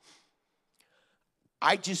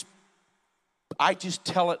 I just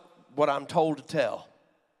tell it what I'm told to tell.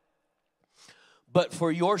 But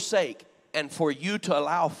for your sake and for you to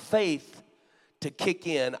allow faith to kick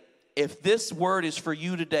in, if this word is for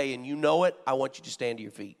you today and you know it, I want you to stand to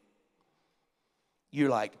your feet. You're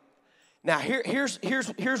like, now here's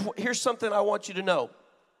something I want you to know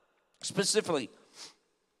specifically.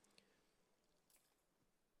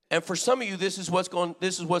 And for some of you, this is what is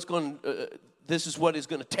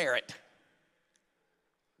going to tear it.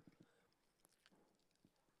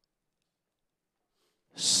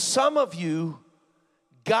 Some of you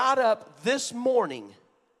got up this morning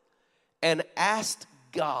and asked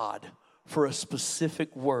God for a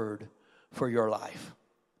specific word for your life.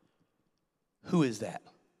 Who is that?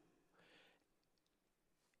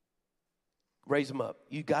 Raise them up.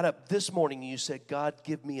 You got up this morning and you said, God,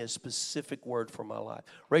 give me a specific word for my life.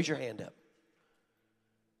 Raise your hand up.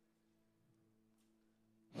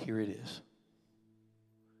 Here it is.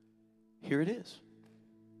 Here it is.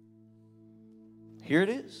 Here it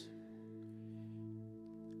is.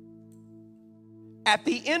 At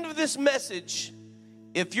the end of this message,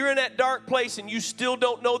 if you're in that dark place and you still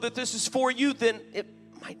don't know that this is for you, then it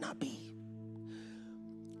might not be.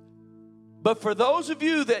 But for those of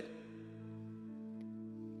you that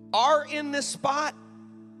are in this spot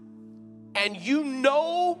and you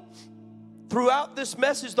know throughout this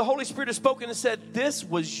message the Holy Spirit has spoken and said this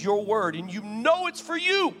was your word and you know it's for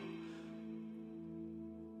you,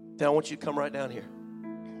 then I want you to come right down here.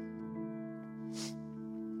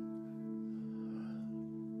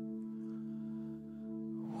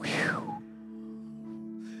 Whew.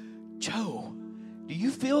 Joe, do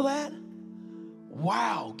you feel that?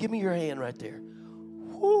 Wow, give me your hand right there.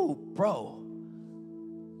 Whoo, bro.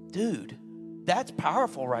 Dude, that's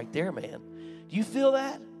powerful right there, man. Do you feel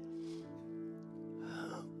that?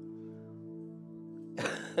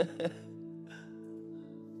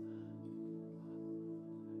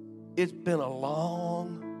 It's been a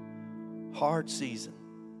long, hard season.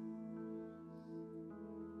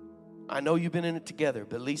 I know you've been in it together,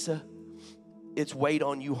 but Lisa, it's weighed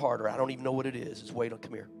on you harder. I don't even know what it is. It's weighed on,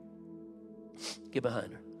 come here. Get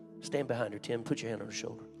behind her. Stand behind her, Tim. Put your hand on her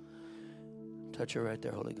shoulder. Touch her right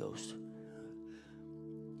there, Holy Ghost.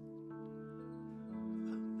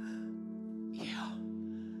 Yeah.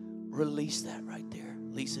 Release that right there.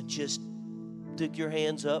 Lisa, just stick your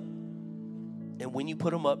hands up. And when you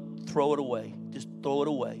put them up, throw it away. Just throw it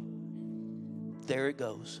away. There it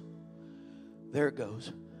goes. There it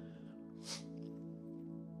goes.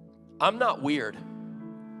 I'm not weird.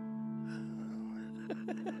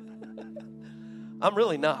 I'm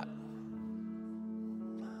really not.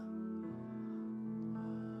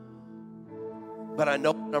 But I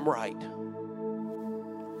know I'm right.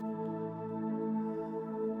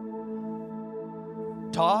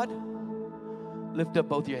 Todd, lift up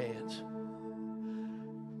both your hands.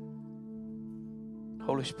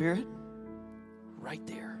 Holy Spirit, right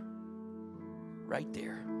there. Right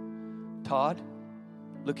there. Todd,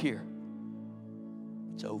 look here.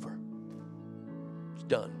 It's over. It's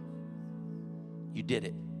done. You did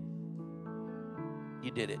it.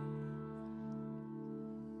 You did it.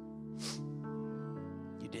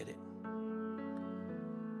 You did it.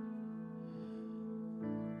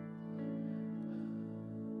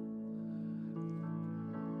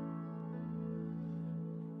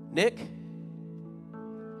 Nick?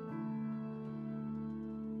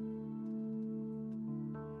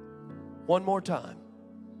 One more time.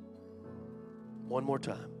 One more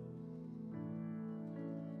time.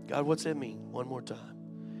 God, what's that mean? One more time.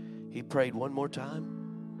 He prayed one more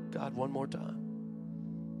time. God, one more time.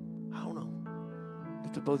 I don't know.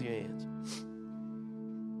 Lift up both your hands.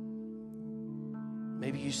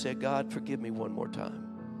 Maybe you said, God, forgive me one more time.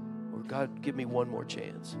 Or God, give me one more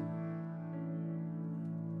chance.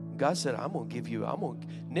 God said,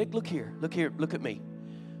 Nick, look here, look at me.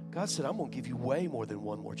 God said, I'm going to give you way more than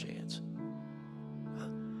one more chance.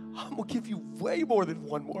 I'm going to give you way more than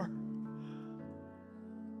one more.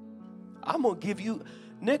 I'm going to give you,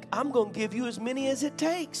 Nick, I'm going to give you as many as it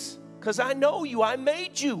takes. Because I know you. I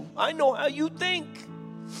made you. I know how you think.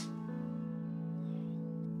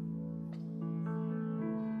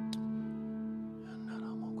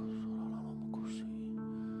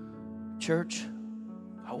 Church,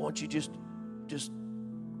 I want you just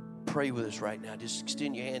pray with us right now. Just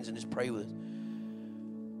extend your hands and just pray with us.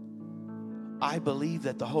 I believe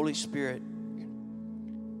that the Holy Spirit,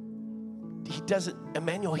 He doesn't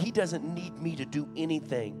need me to do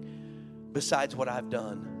anything besides what I've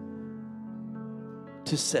done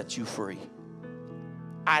to set you free.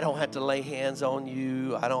 I don't have to lay hands on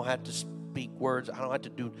you. I don't have to speak words. I don't have to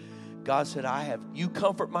do. God said, you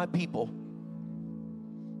comfort my people.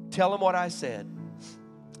 Tell them what I said.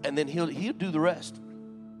 And then he'll do the rest.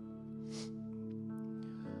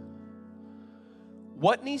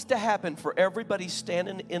 What needs to happen for everybody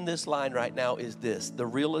standing in this line right now is this, the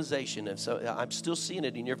realization of, so I'm still seeing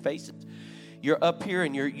it in your faces. You're up here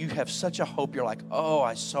and you have such a hope. You're like, oh,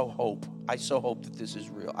 I so hope that this is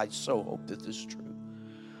real. I so hope that this is true.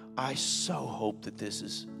 I so hope that this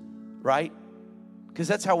is right. Because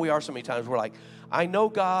that's how we are so many times. We're like, I know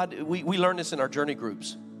God. We learn this in our journey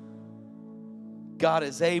groups. God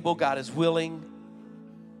is able. God is willing.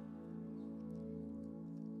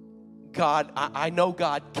 God, I know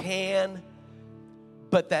God can,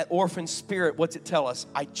 but that orphan spirit, what's it tell us?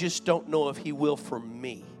 I just don't know if he will for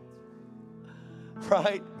me.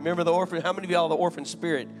 Right? Remember the orphan? How many of y'all the orphan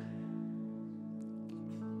spirit?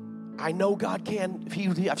 I know God can.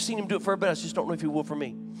 I've seen him do it for everybody. I just don't know if he will for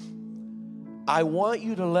me. I want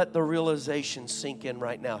you to let the realization sink in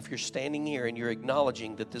right now. If you're standing here and you're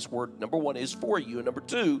acknowledging that this word, number one, is for you, and number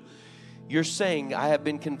two, you're saying, I have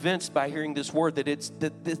been convinced by hearing this word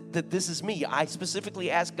that this is me. I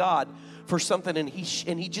specifically asked God for something, and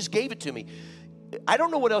he just gave it to me. I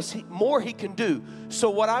don't know what else more he can do. So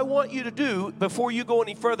what I want you to do before you go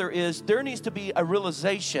any further is there needs to be a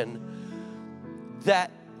realization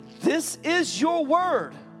that this is your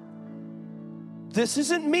word. This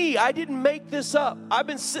isn't me. I didn't make this up. I've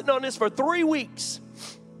been sitting on this for 3 weeks.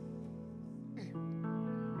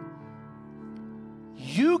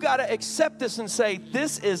 You got to accept this and say,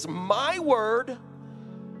 this is my word.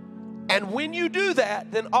 And when you do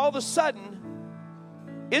that, then all of a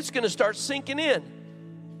sudden, it's going to start sinking in.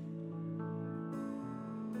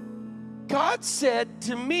 God said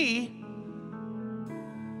to me,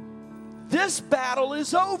 this battle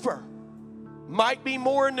is over. Might be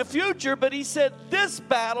more in the future, but he said, this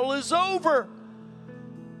battle is over.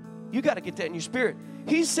 You got to get that in your spirit.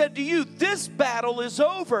 He said to you, this battle is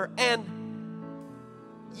over, and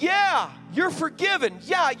yeah, you're forgiven.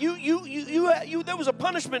 Yeah, you there was a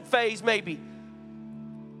punishment phase maybe,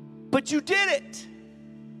 but you did it.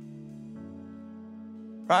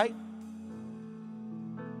 Right?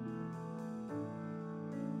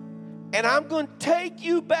 And I'm going to take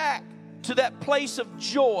you back to that place of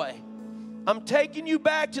joy. I'm taking you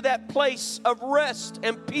back to that place of rest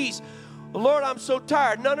and peace. Lord, I'm so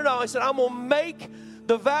tired. No. I said, I'm going to make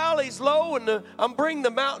the valleys low, and I'm bringing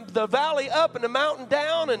the valley up and the mountain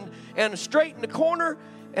down, and straighten the corner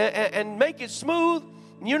and make it smooth.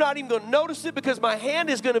 And you're not even going to notice it because my hand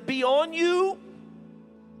is going to be on you.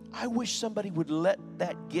 I wish somebody would let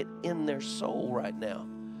that get in their soul right now.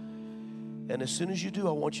 And as soon as you do,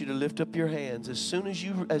 I want you to lift up your hands. As soon as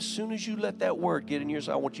you let that word get in your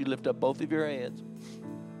soul, I want you to lift up both of your hands.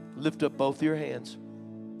 Lift up both of your hands.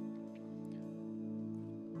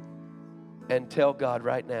 And tell God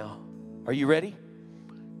right now. Are you ready?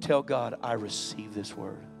 Tell God, I receive this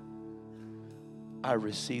word. I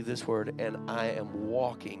receive this word, and I am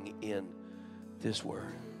walking in this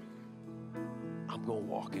word. I'm going to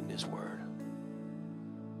walk in this word.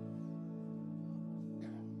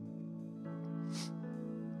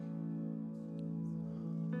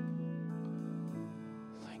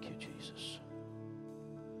 Thank you, Jesus.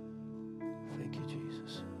 Thank you,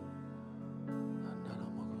 Jesus.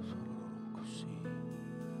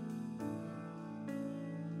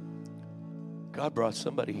 God brought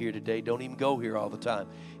somebody here today. Don't even go here all the time.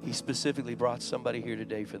 He specifically brought somebody here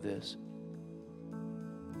today for this.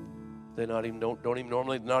 They're not even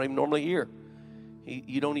normally here.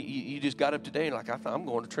 You just got up today and like, I'm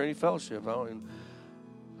going to Trinity Fellowship.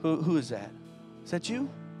 Who is that? Is that you?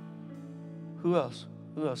 Who else?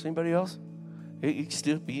 Anybody else? It can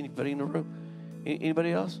still be anybody in the room.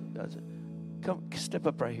 Anybody else? Come, step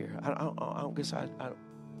up right here. I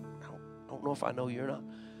don't know if I know you or not.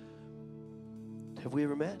 Have we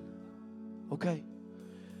ever met? Okay.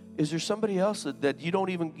 Is there somebody else that you don't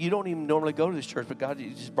even normally go to this church, but God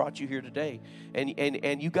just brought you here today,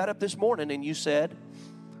 and you got up this morning and you said,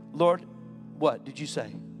 Lord, what did you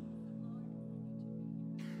say?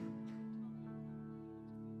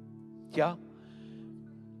 Yeah?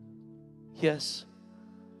 Yes.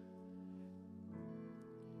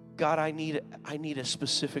 God, I need a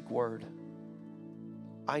specific word.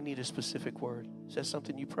 I need a specific word. Is that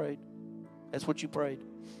something you prayed? That's what you prayed.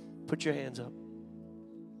 Put your hands up.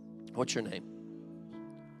 What's your name?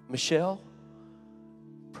 Michelle?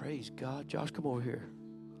 Praise God. Josh, come over here.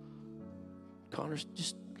 Connor,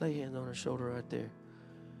 just lay hands on her shoulder right there.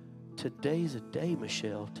 Today's the day,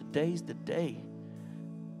 Michelle. Today's the day.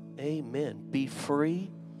 Amen. Be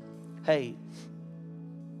free. Hey,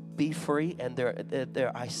 be free. And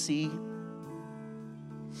there I see,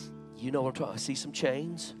 you know what I'm talking about. I see some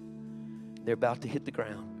chains. They're about to hit the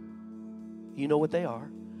ground. You know what they are.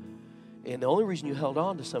 And the only reason you held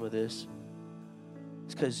on to some of this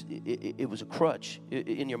is because it was a crutch.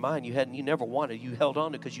 In your mind, you never wanted it. You held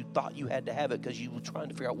on to it because you thought you had to have it because you were trying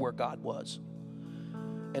to figure out where God was.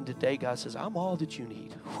 And today God says, I'm all that you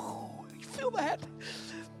need. Whew, you feel that?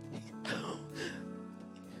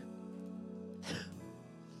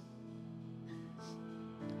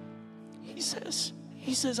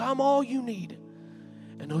 He says, I'm all you need.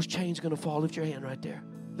 And those chains are going to fall. Lift your hand right there.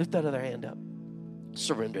 Lift that other hand up.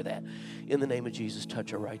 Surrender that. In the name of Jesus,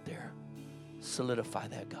 touch her right there. Solidify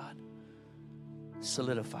that, God.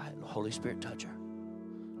 Solidify it. Holy Spirit, touch her.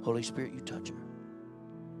 Holy Spirit, you touch her.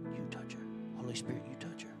 You touch her. Holy Spirit, you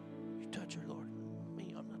touch her. You touch her, Lord.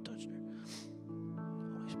 Me, I'm not touching her.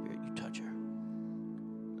 Holy Spirit, you touch her.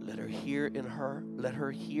 Let her hear in her. Let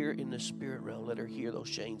her hear in the spirit realm. Let her hear those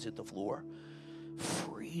chains hit the floor.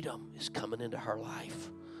 Freedom is coming into her life.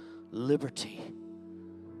 Liberty.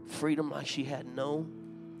 Freedom like she hadn't known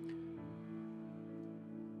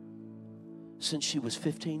since she was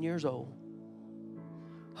 15 years old.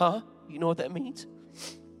 Huh? You know what that means?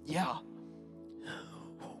 Yeah.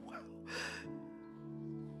 Oh, wow.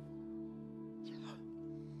 Yeah.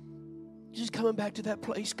 Just coming back to that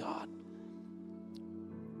place, God.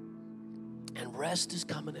 And rest is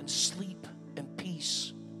coming, and sleep and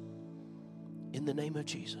peace in the name of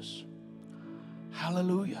Jesus.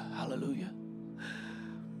 Hallelujah. Hallelujah.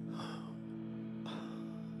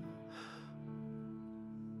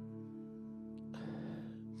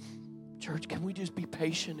 Church, can we just be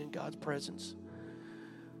patient in God's presence?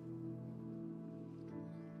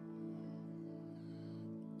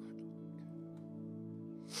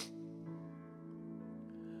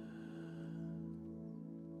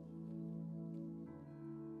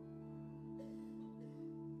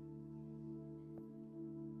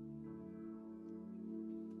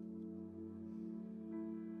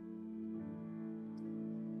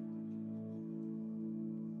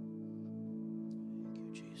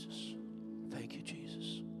 Thank you,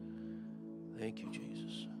 Jesus. Thank you,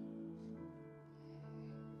 Jesus.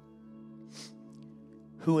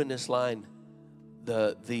 Who in this line,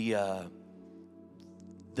 the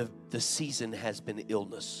season has been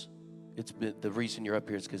illness? It's been, the reason you're up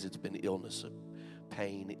here is because it's been illness,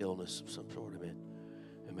 pain, illness of some sort. Amen.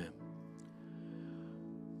 Amen.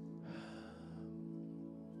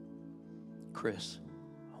 Chris,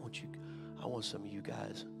 I want some of you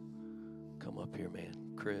guys come up here, man.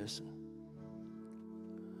 Chris,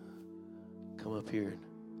 come up here.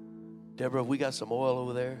 Deborah, we got some oil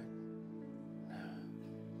over there.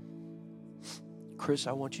 Chris,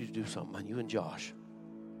 I want you to do something, man. You and Josh.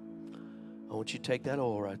 I want you to take that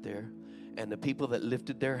oil right there. And the people that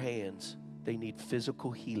lifted their hands, they need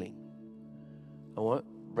physical healing.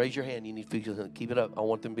 Raise your hand. You need physical healing. Keep it up. I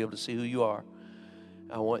want them to be able to see who you are.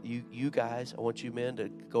 I want you guys, I want you men to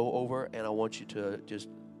go over, and I want you to just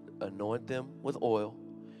anoint them with oil.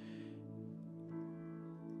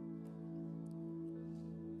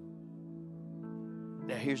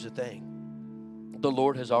 Now, here's the thing. The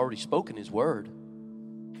Lord has already spoken His word.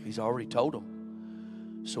 He's already told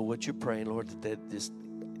them. So what you're praying, Lord, that this,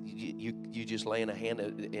 you just laying a hand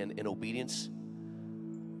in obedience,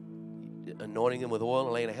 anointing them with oil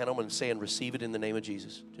and laying a hand on them and saying, receive it in the name of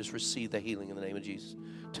Jesus. Just receive the healing in the name of Jesus.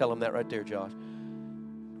 Tell them that right there, Josh.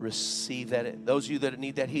 Receive that. Those of you that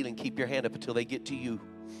need that healing, keep your hand up until they get to you.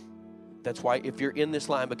 That's why if you're in this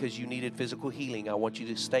line because you needed physical healing, I want you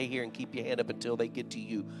to stay here and keep your hand up until they get to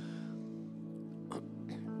you.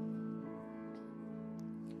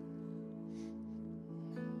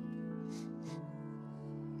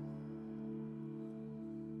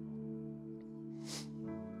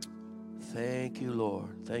 Thank you,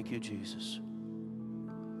 Lord. Thank you, Jesus.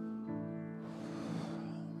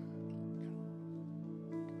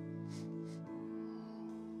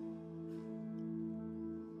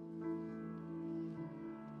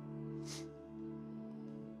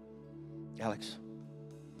 Alex,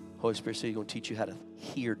 Holy Spirit said He's going to teach you how to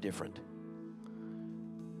hear different.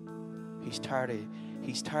 He's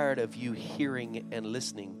tired of you hearing and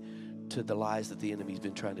listening to the lies that the enemy's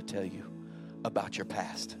been trying to tell you about your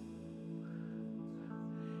past.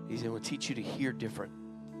 He's going to teach you to hear different.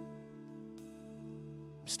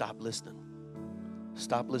 Stop listening.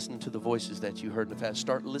 Stop listening to the voices that you heard in the past.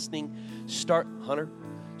 Start listening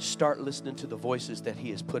to the voices that He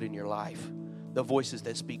has put in your life. The voices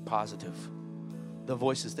that speak positive. The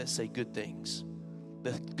voices that say good things.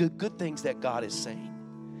 The good things that God is saying.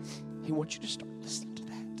 He wants you to start listening to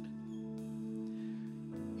that.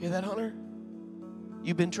 Hear that, Hunter?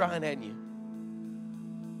 You've been trying, hadn't you?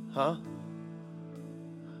 Huh?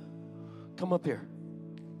 Come up here.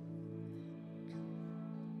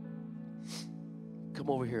 Come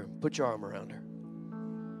over here. Put your arm around her.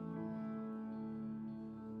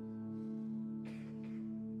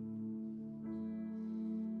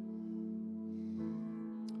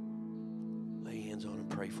 Lay hands on her and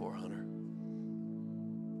pray for her, Hunter.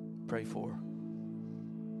 Pray for her.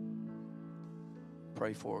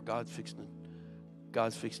 Pray for her. God's fixing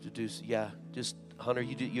to do. Yeah, just Hunter,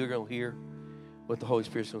 you're going to hear what the Holy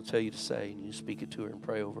Spirit's going to tell you to say, and you speak it to her and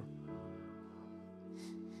pray over her.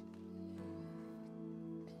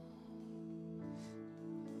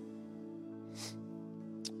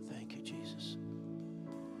 Thank you, Jesus.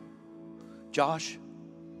 Josh,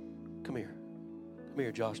 come here. Come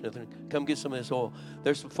here, Josh. Nothing. Come get some of this oil.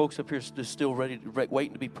 There's some folks up here that's still ready,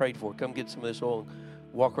 waiting to be prayed for. Come get some of this oil.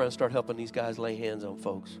 Walk around and start helping these guys lay hands on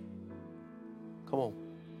folks. Come on.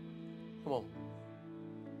 Come on.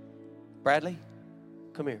 Bradley,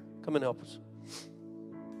 come here. Come and help us.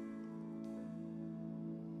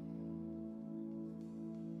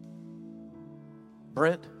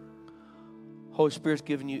 Brent, Holy Spirit's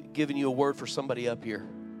giving you a word for somebody up here.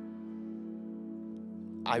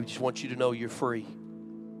 I just want you to know you're free.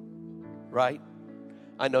 Right?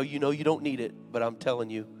 I know you don't need it, but I'm telling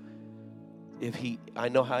you, I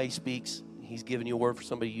know how he speaks. He's giving you a word for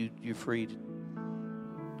somebody. You're free to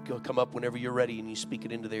go come up whenever you're ready, and you speak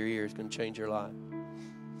it into their ear. It's going to change their life.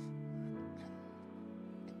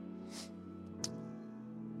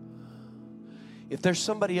 If there's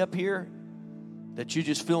somebody up here that you're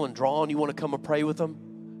just feeling drawn, you want to come and pray with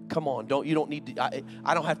them, come on. You don't need to.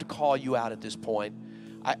 I don't have to call you out at this point.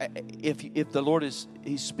 If the Lord He's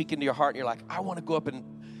speaking to your heart and you're like, I want to go up and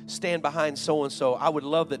stand behind so-and-so, I would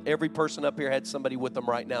love that every person up here had somebody with them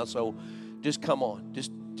right now. So just come on.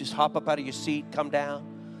 Just hop up out of your seat, come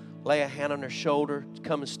down, lay a hand on their shoulder,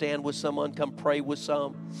 come and stand with someone, come pray with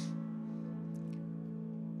some.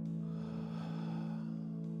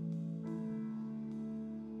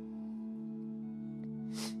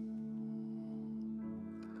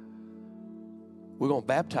 We're going to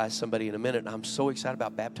baptize somebody in a minute, and I'm so excited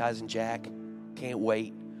about baptizing Jack. Can't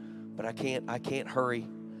wait, but I can't hurry.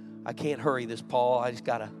 I can't hurry this, Paul. I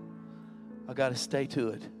gotta stay to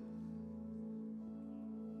it.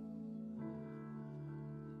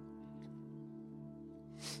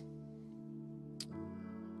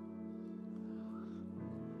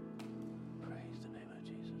 Praise the name of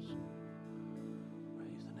Jesus.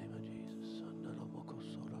 Praise the name of Jesus.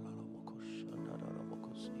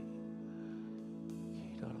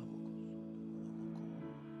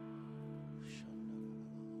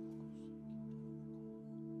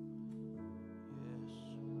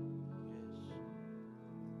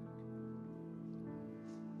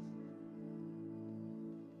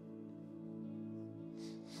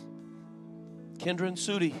 Kendra and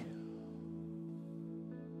Sudi.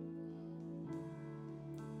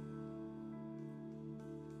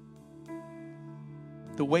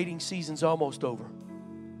 The waiting season's almost over.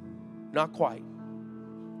 Not quite.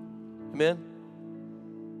 Amen?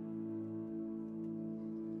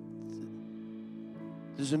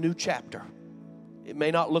 There's a new chapter. It may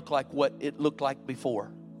not look like what it looked like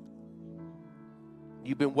before.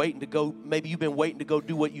 You've been waiting to go, maybe you've been waiting to go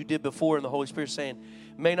do what you did before, and the Holy Spirit's saying,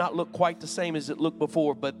 it may not look quite the same as it looked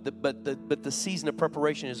before, but the season of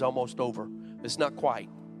preparation is almost over. It's not quite.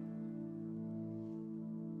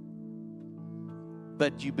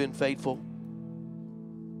 But you've been faithful.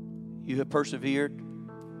 You have persevered.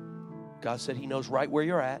 God said He knows right where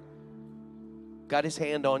you're at. Got His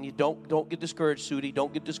hand on you. Don't get discouraged, Sudi.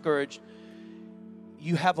 Don't get discouraged.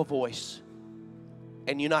 You have a voice.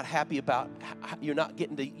 And you're not happy about, you're not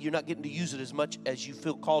getting to use it as much as you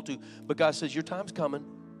feel called to. But God says, your time's coming.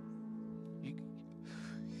 You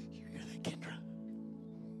hear that, Kendra?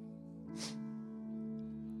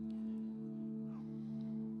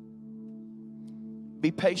 Be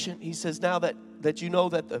patient. He says, now that you know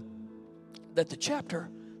that the chapter,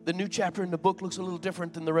 the new chapter in the book looks a little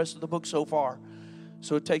different than the rest of the book so far.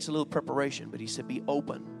 So it takes a little preparation. But He said, be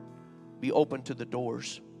open. Be open to the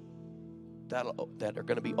doors that are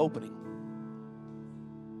going to be opening.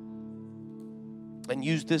 And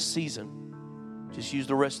use this season, just use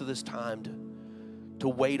the rest of this time to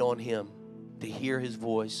wait on Him, to hear His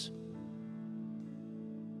voice.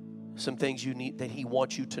 Some things you need that He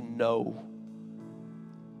wants you to know.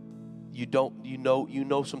 You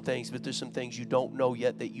know some things, but there's some things you don't know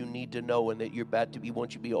yet that you need to know, and that you're about to be,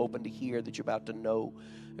 once you be open to hear, that you're about to know,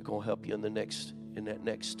 it's going to help you in that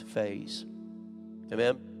next phase.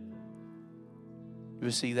 Amen. You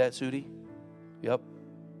see that, Sudi? Yep.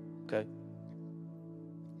 Okay.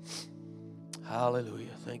 Hallelujah.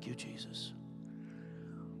 Thank you, Jesus.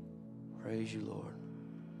 Praise you, Lord.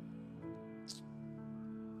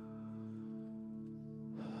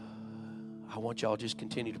 I want y'all just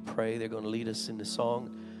continue to pray. They're going to lead us in the song.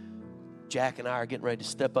 Jack and I are getting ready to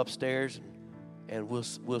step upstairs, and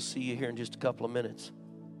we'll see you here in just a couple of minutes.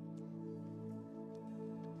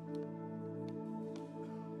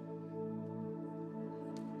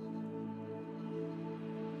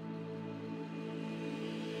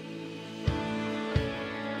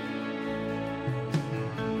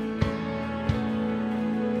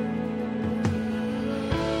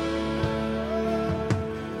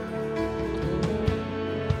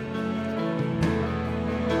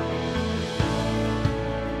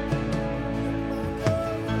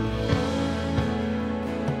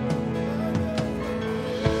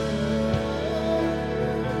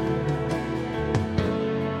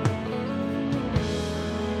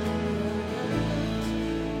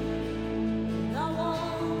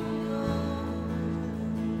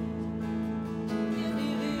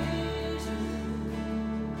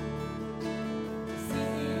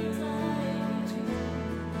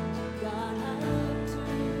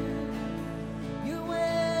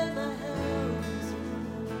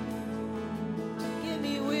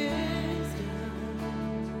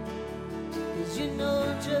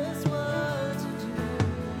 just what to do.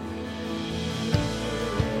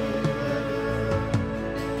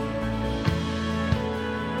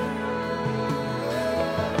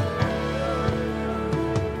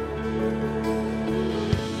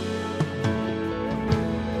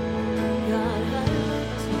 God, I look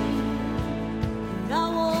to you, and I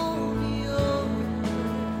won't be over.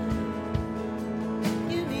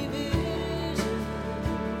 Give me vision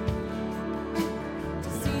to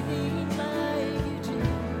see things like you do.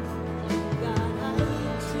 God, I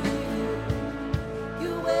look to you.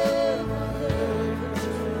 You wear my helmet.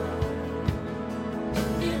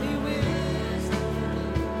 Give me wisdom,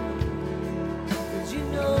 'cause you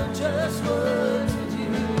know just what to do.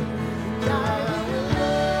 And I will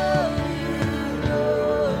love you,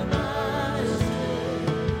 Lord, my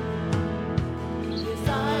strength. Yes,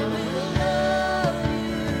 I will love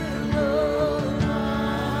you, Lord,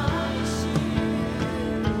 my shield.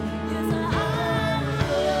 Yes, I will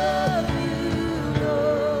love you,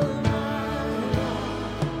 Lord, my rock.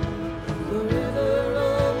 Forever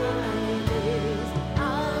all my days, I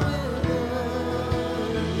will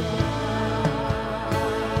love you,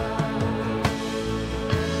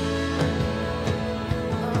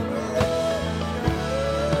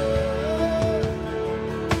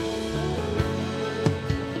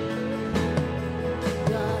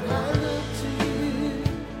 God, I look to you,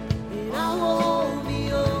 and I won't be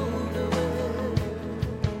overwhelmed.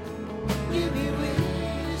 Give me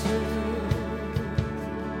wisdom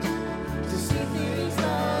to see things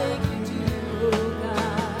like you do. Oh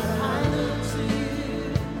God, I look to you,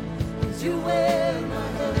 'cause you wear my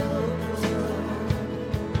helmet.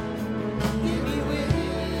 Give me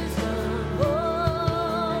wisdom,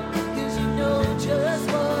 oh, 'cause you know just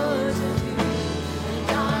what to do. And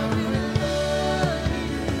I will love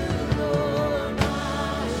you, Lord,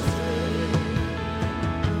 my strength.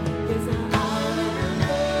 Yes, I will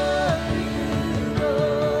love you,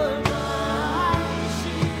 Lord, my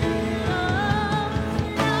shield.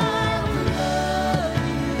 And I will love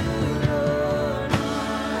you, Lord,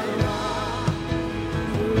 my rock.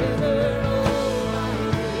 Forever all my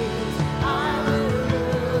days, I will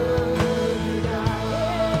love you, God.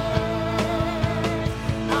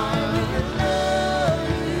 I will love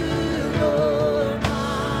you, Lord,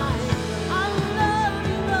 I will love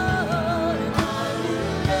you, Lord. I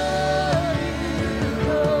will love you,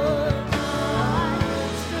 Lord, my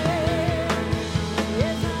strength.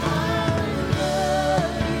 Yes, I will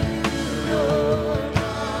love you, Lord,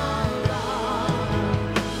 my rock.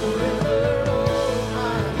 Forever all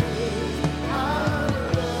my days, I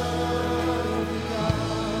will love you, God.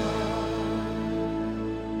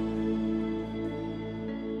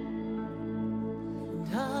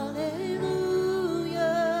 Hallelujah,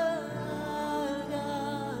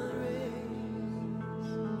 God reigns.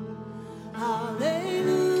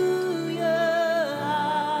 Hallelujah,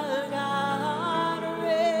 God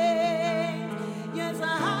reigns. Yes,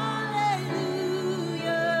 hallelujah,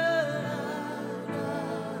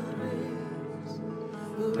 God reigns.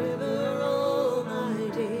 Forever all my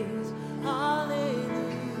days, hallelujah.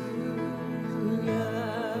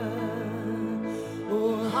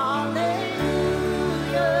 Oh, hallelujah,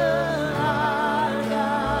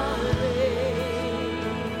 God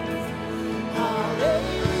reigns.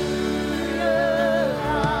 Hallelujah,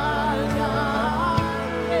 God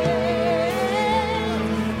reigns.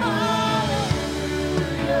 Hallelujah,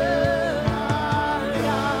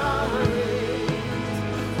 God reigns.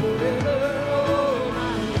 Forever all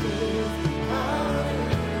my days,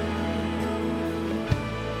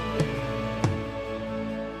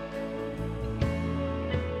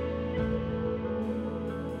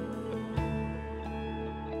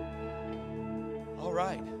 All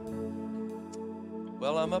right.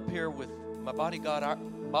 Well, I'm up here with my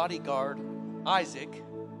bodyguard Isaac.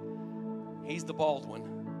 He's the bald one.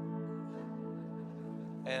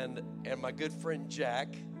 And my good friend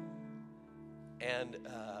Jack. And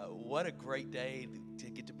what a great day to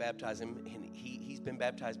get to baptize him. And he's been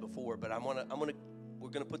baptized before, but we're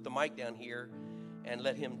gonna put the mic down here and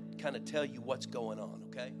let him kind of tell you what's going on,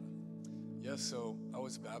 okay? Yeah, so I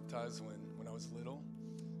was baptized when I was little,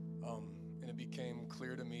 and it became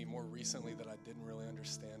clear to me more recently that I didn't really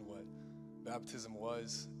understand what baptism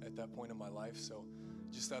was at that point in my life. So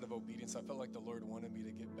just out of obedience, I felt like the Lord wanted me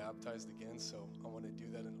to get baptized again, so I want to do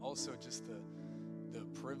that. And also just the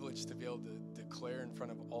privilege to be able to declare in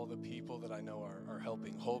front of all the people that I know are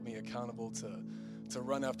helping hold me accountable to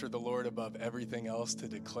run after the Lord above everything else, to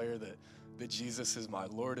declare that Jesus is my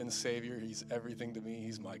Lord and Savior. He's everything to me.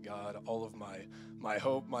 He's my God. All of my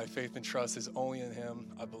hope, my faith and trust is only in Him.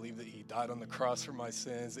 I believe that He died on the cross for my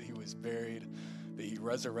sins, that He was buried, that that he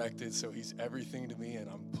resurrected, so he's everything to me, and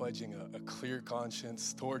I'm pledging a clear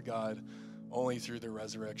conscience toward God only through the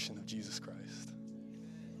resurrection of Jesus Christ.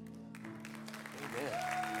 Amen.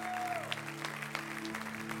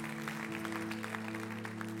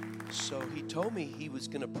 So he told me he was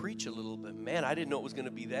going to preach a little bit. Man, I didn't know it was going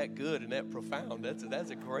to be that good and that profound.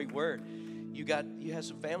 That's a great word. You have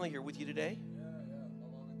some family here with you today?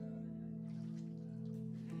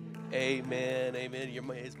 Amen, amen.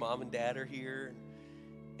 His mom and dad are here,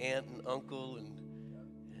 aunt and uncle, and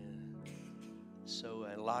so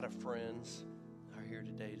a lot of friends are here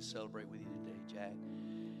today to celebrate with you today, Jack.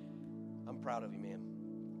 I'm proud of you, man.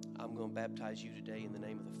 I'm going to baptize you today in the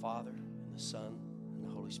name of the Father, and the Son, and the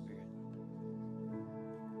Holy Spirit.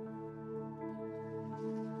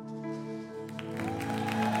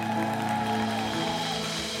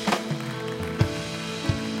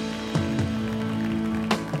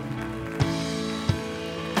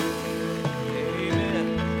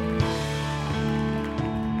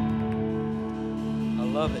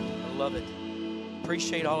 Love it.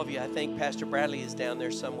 Appreciate all of you. I think Pastor Bradley is down there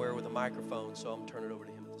somewhere with a microphone, so I'm going to turn it over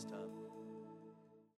to him at this time.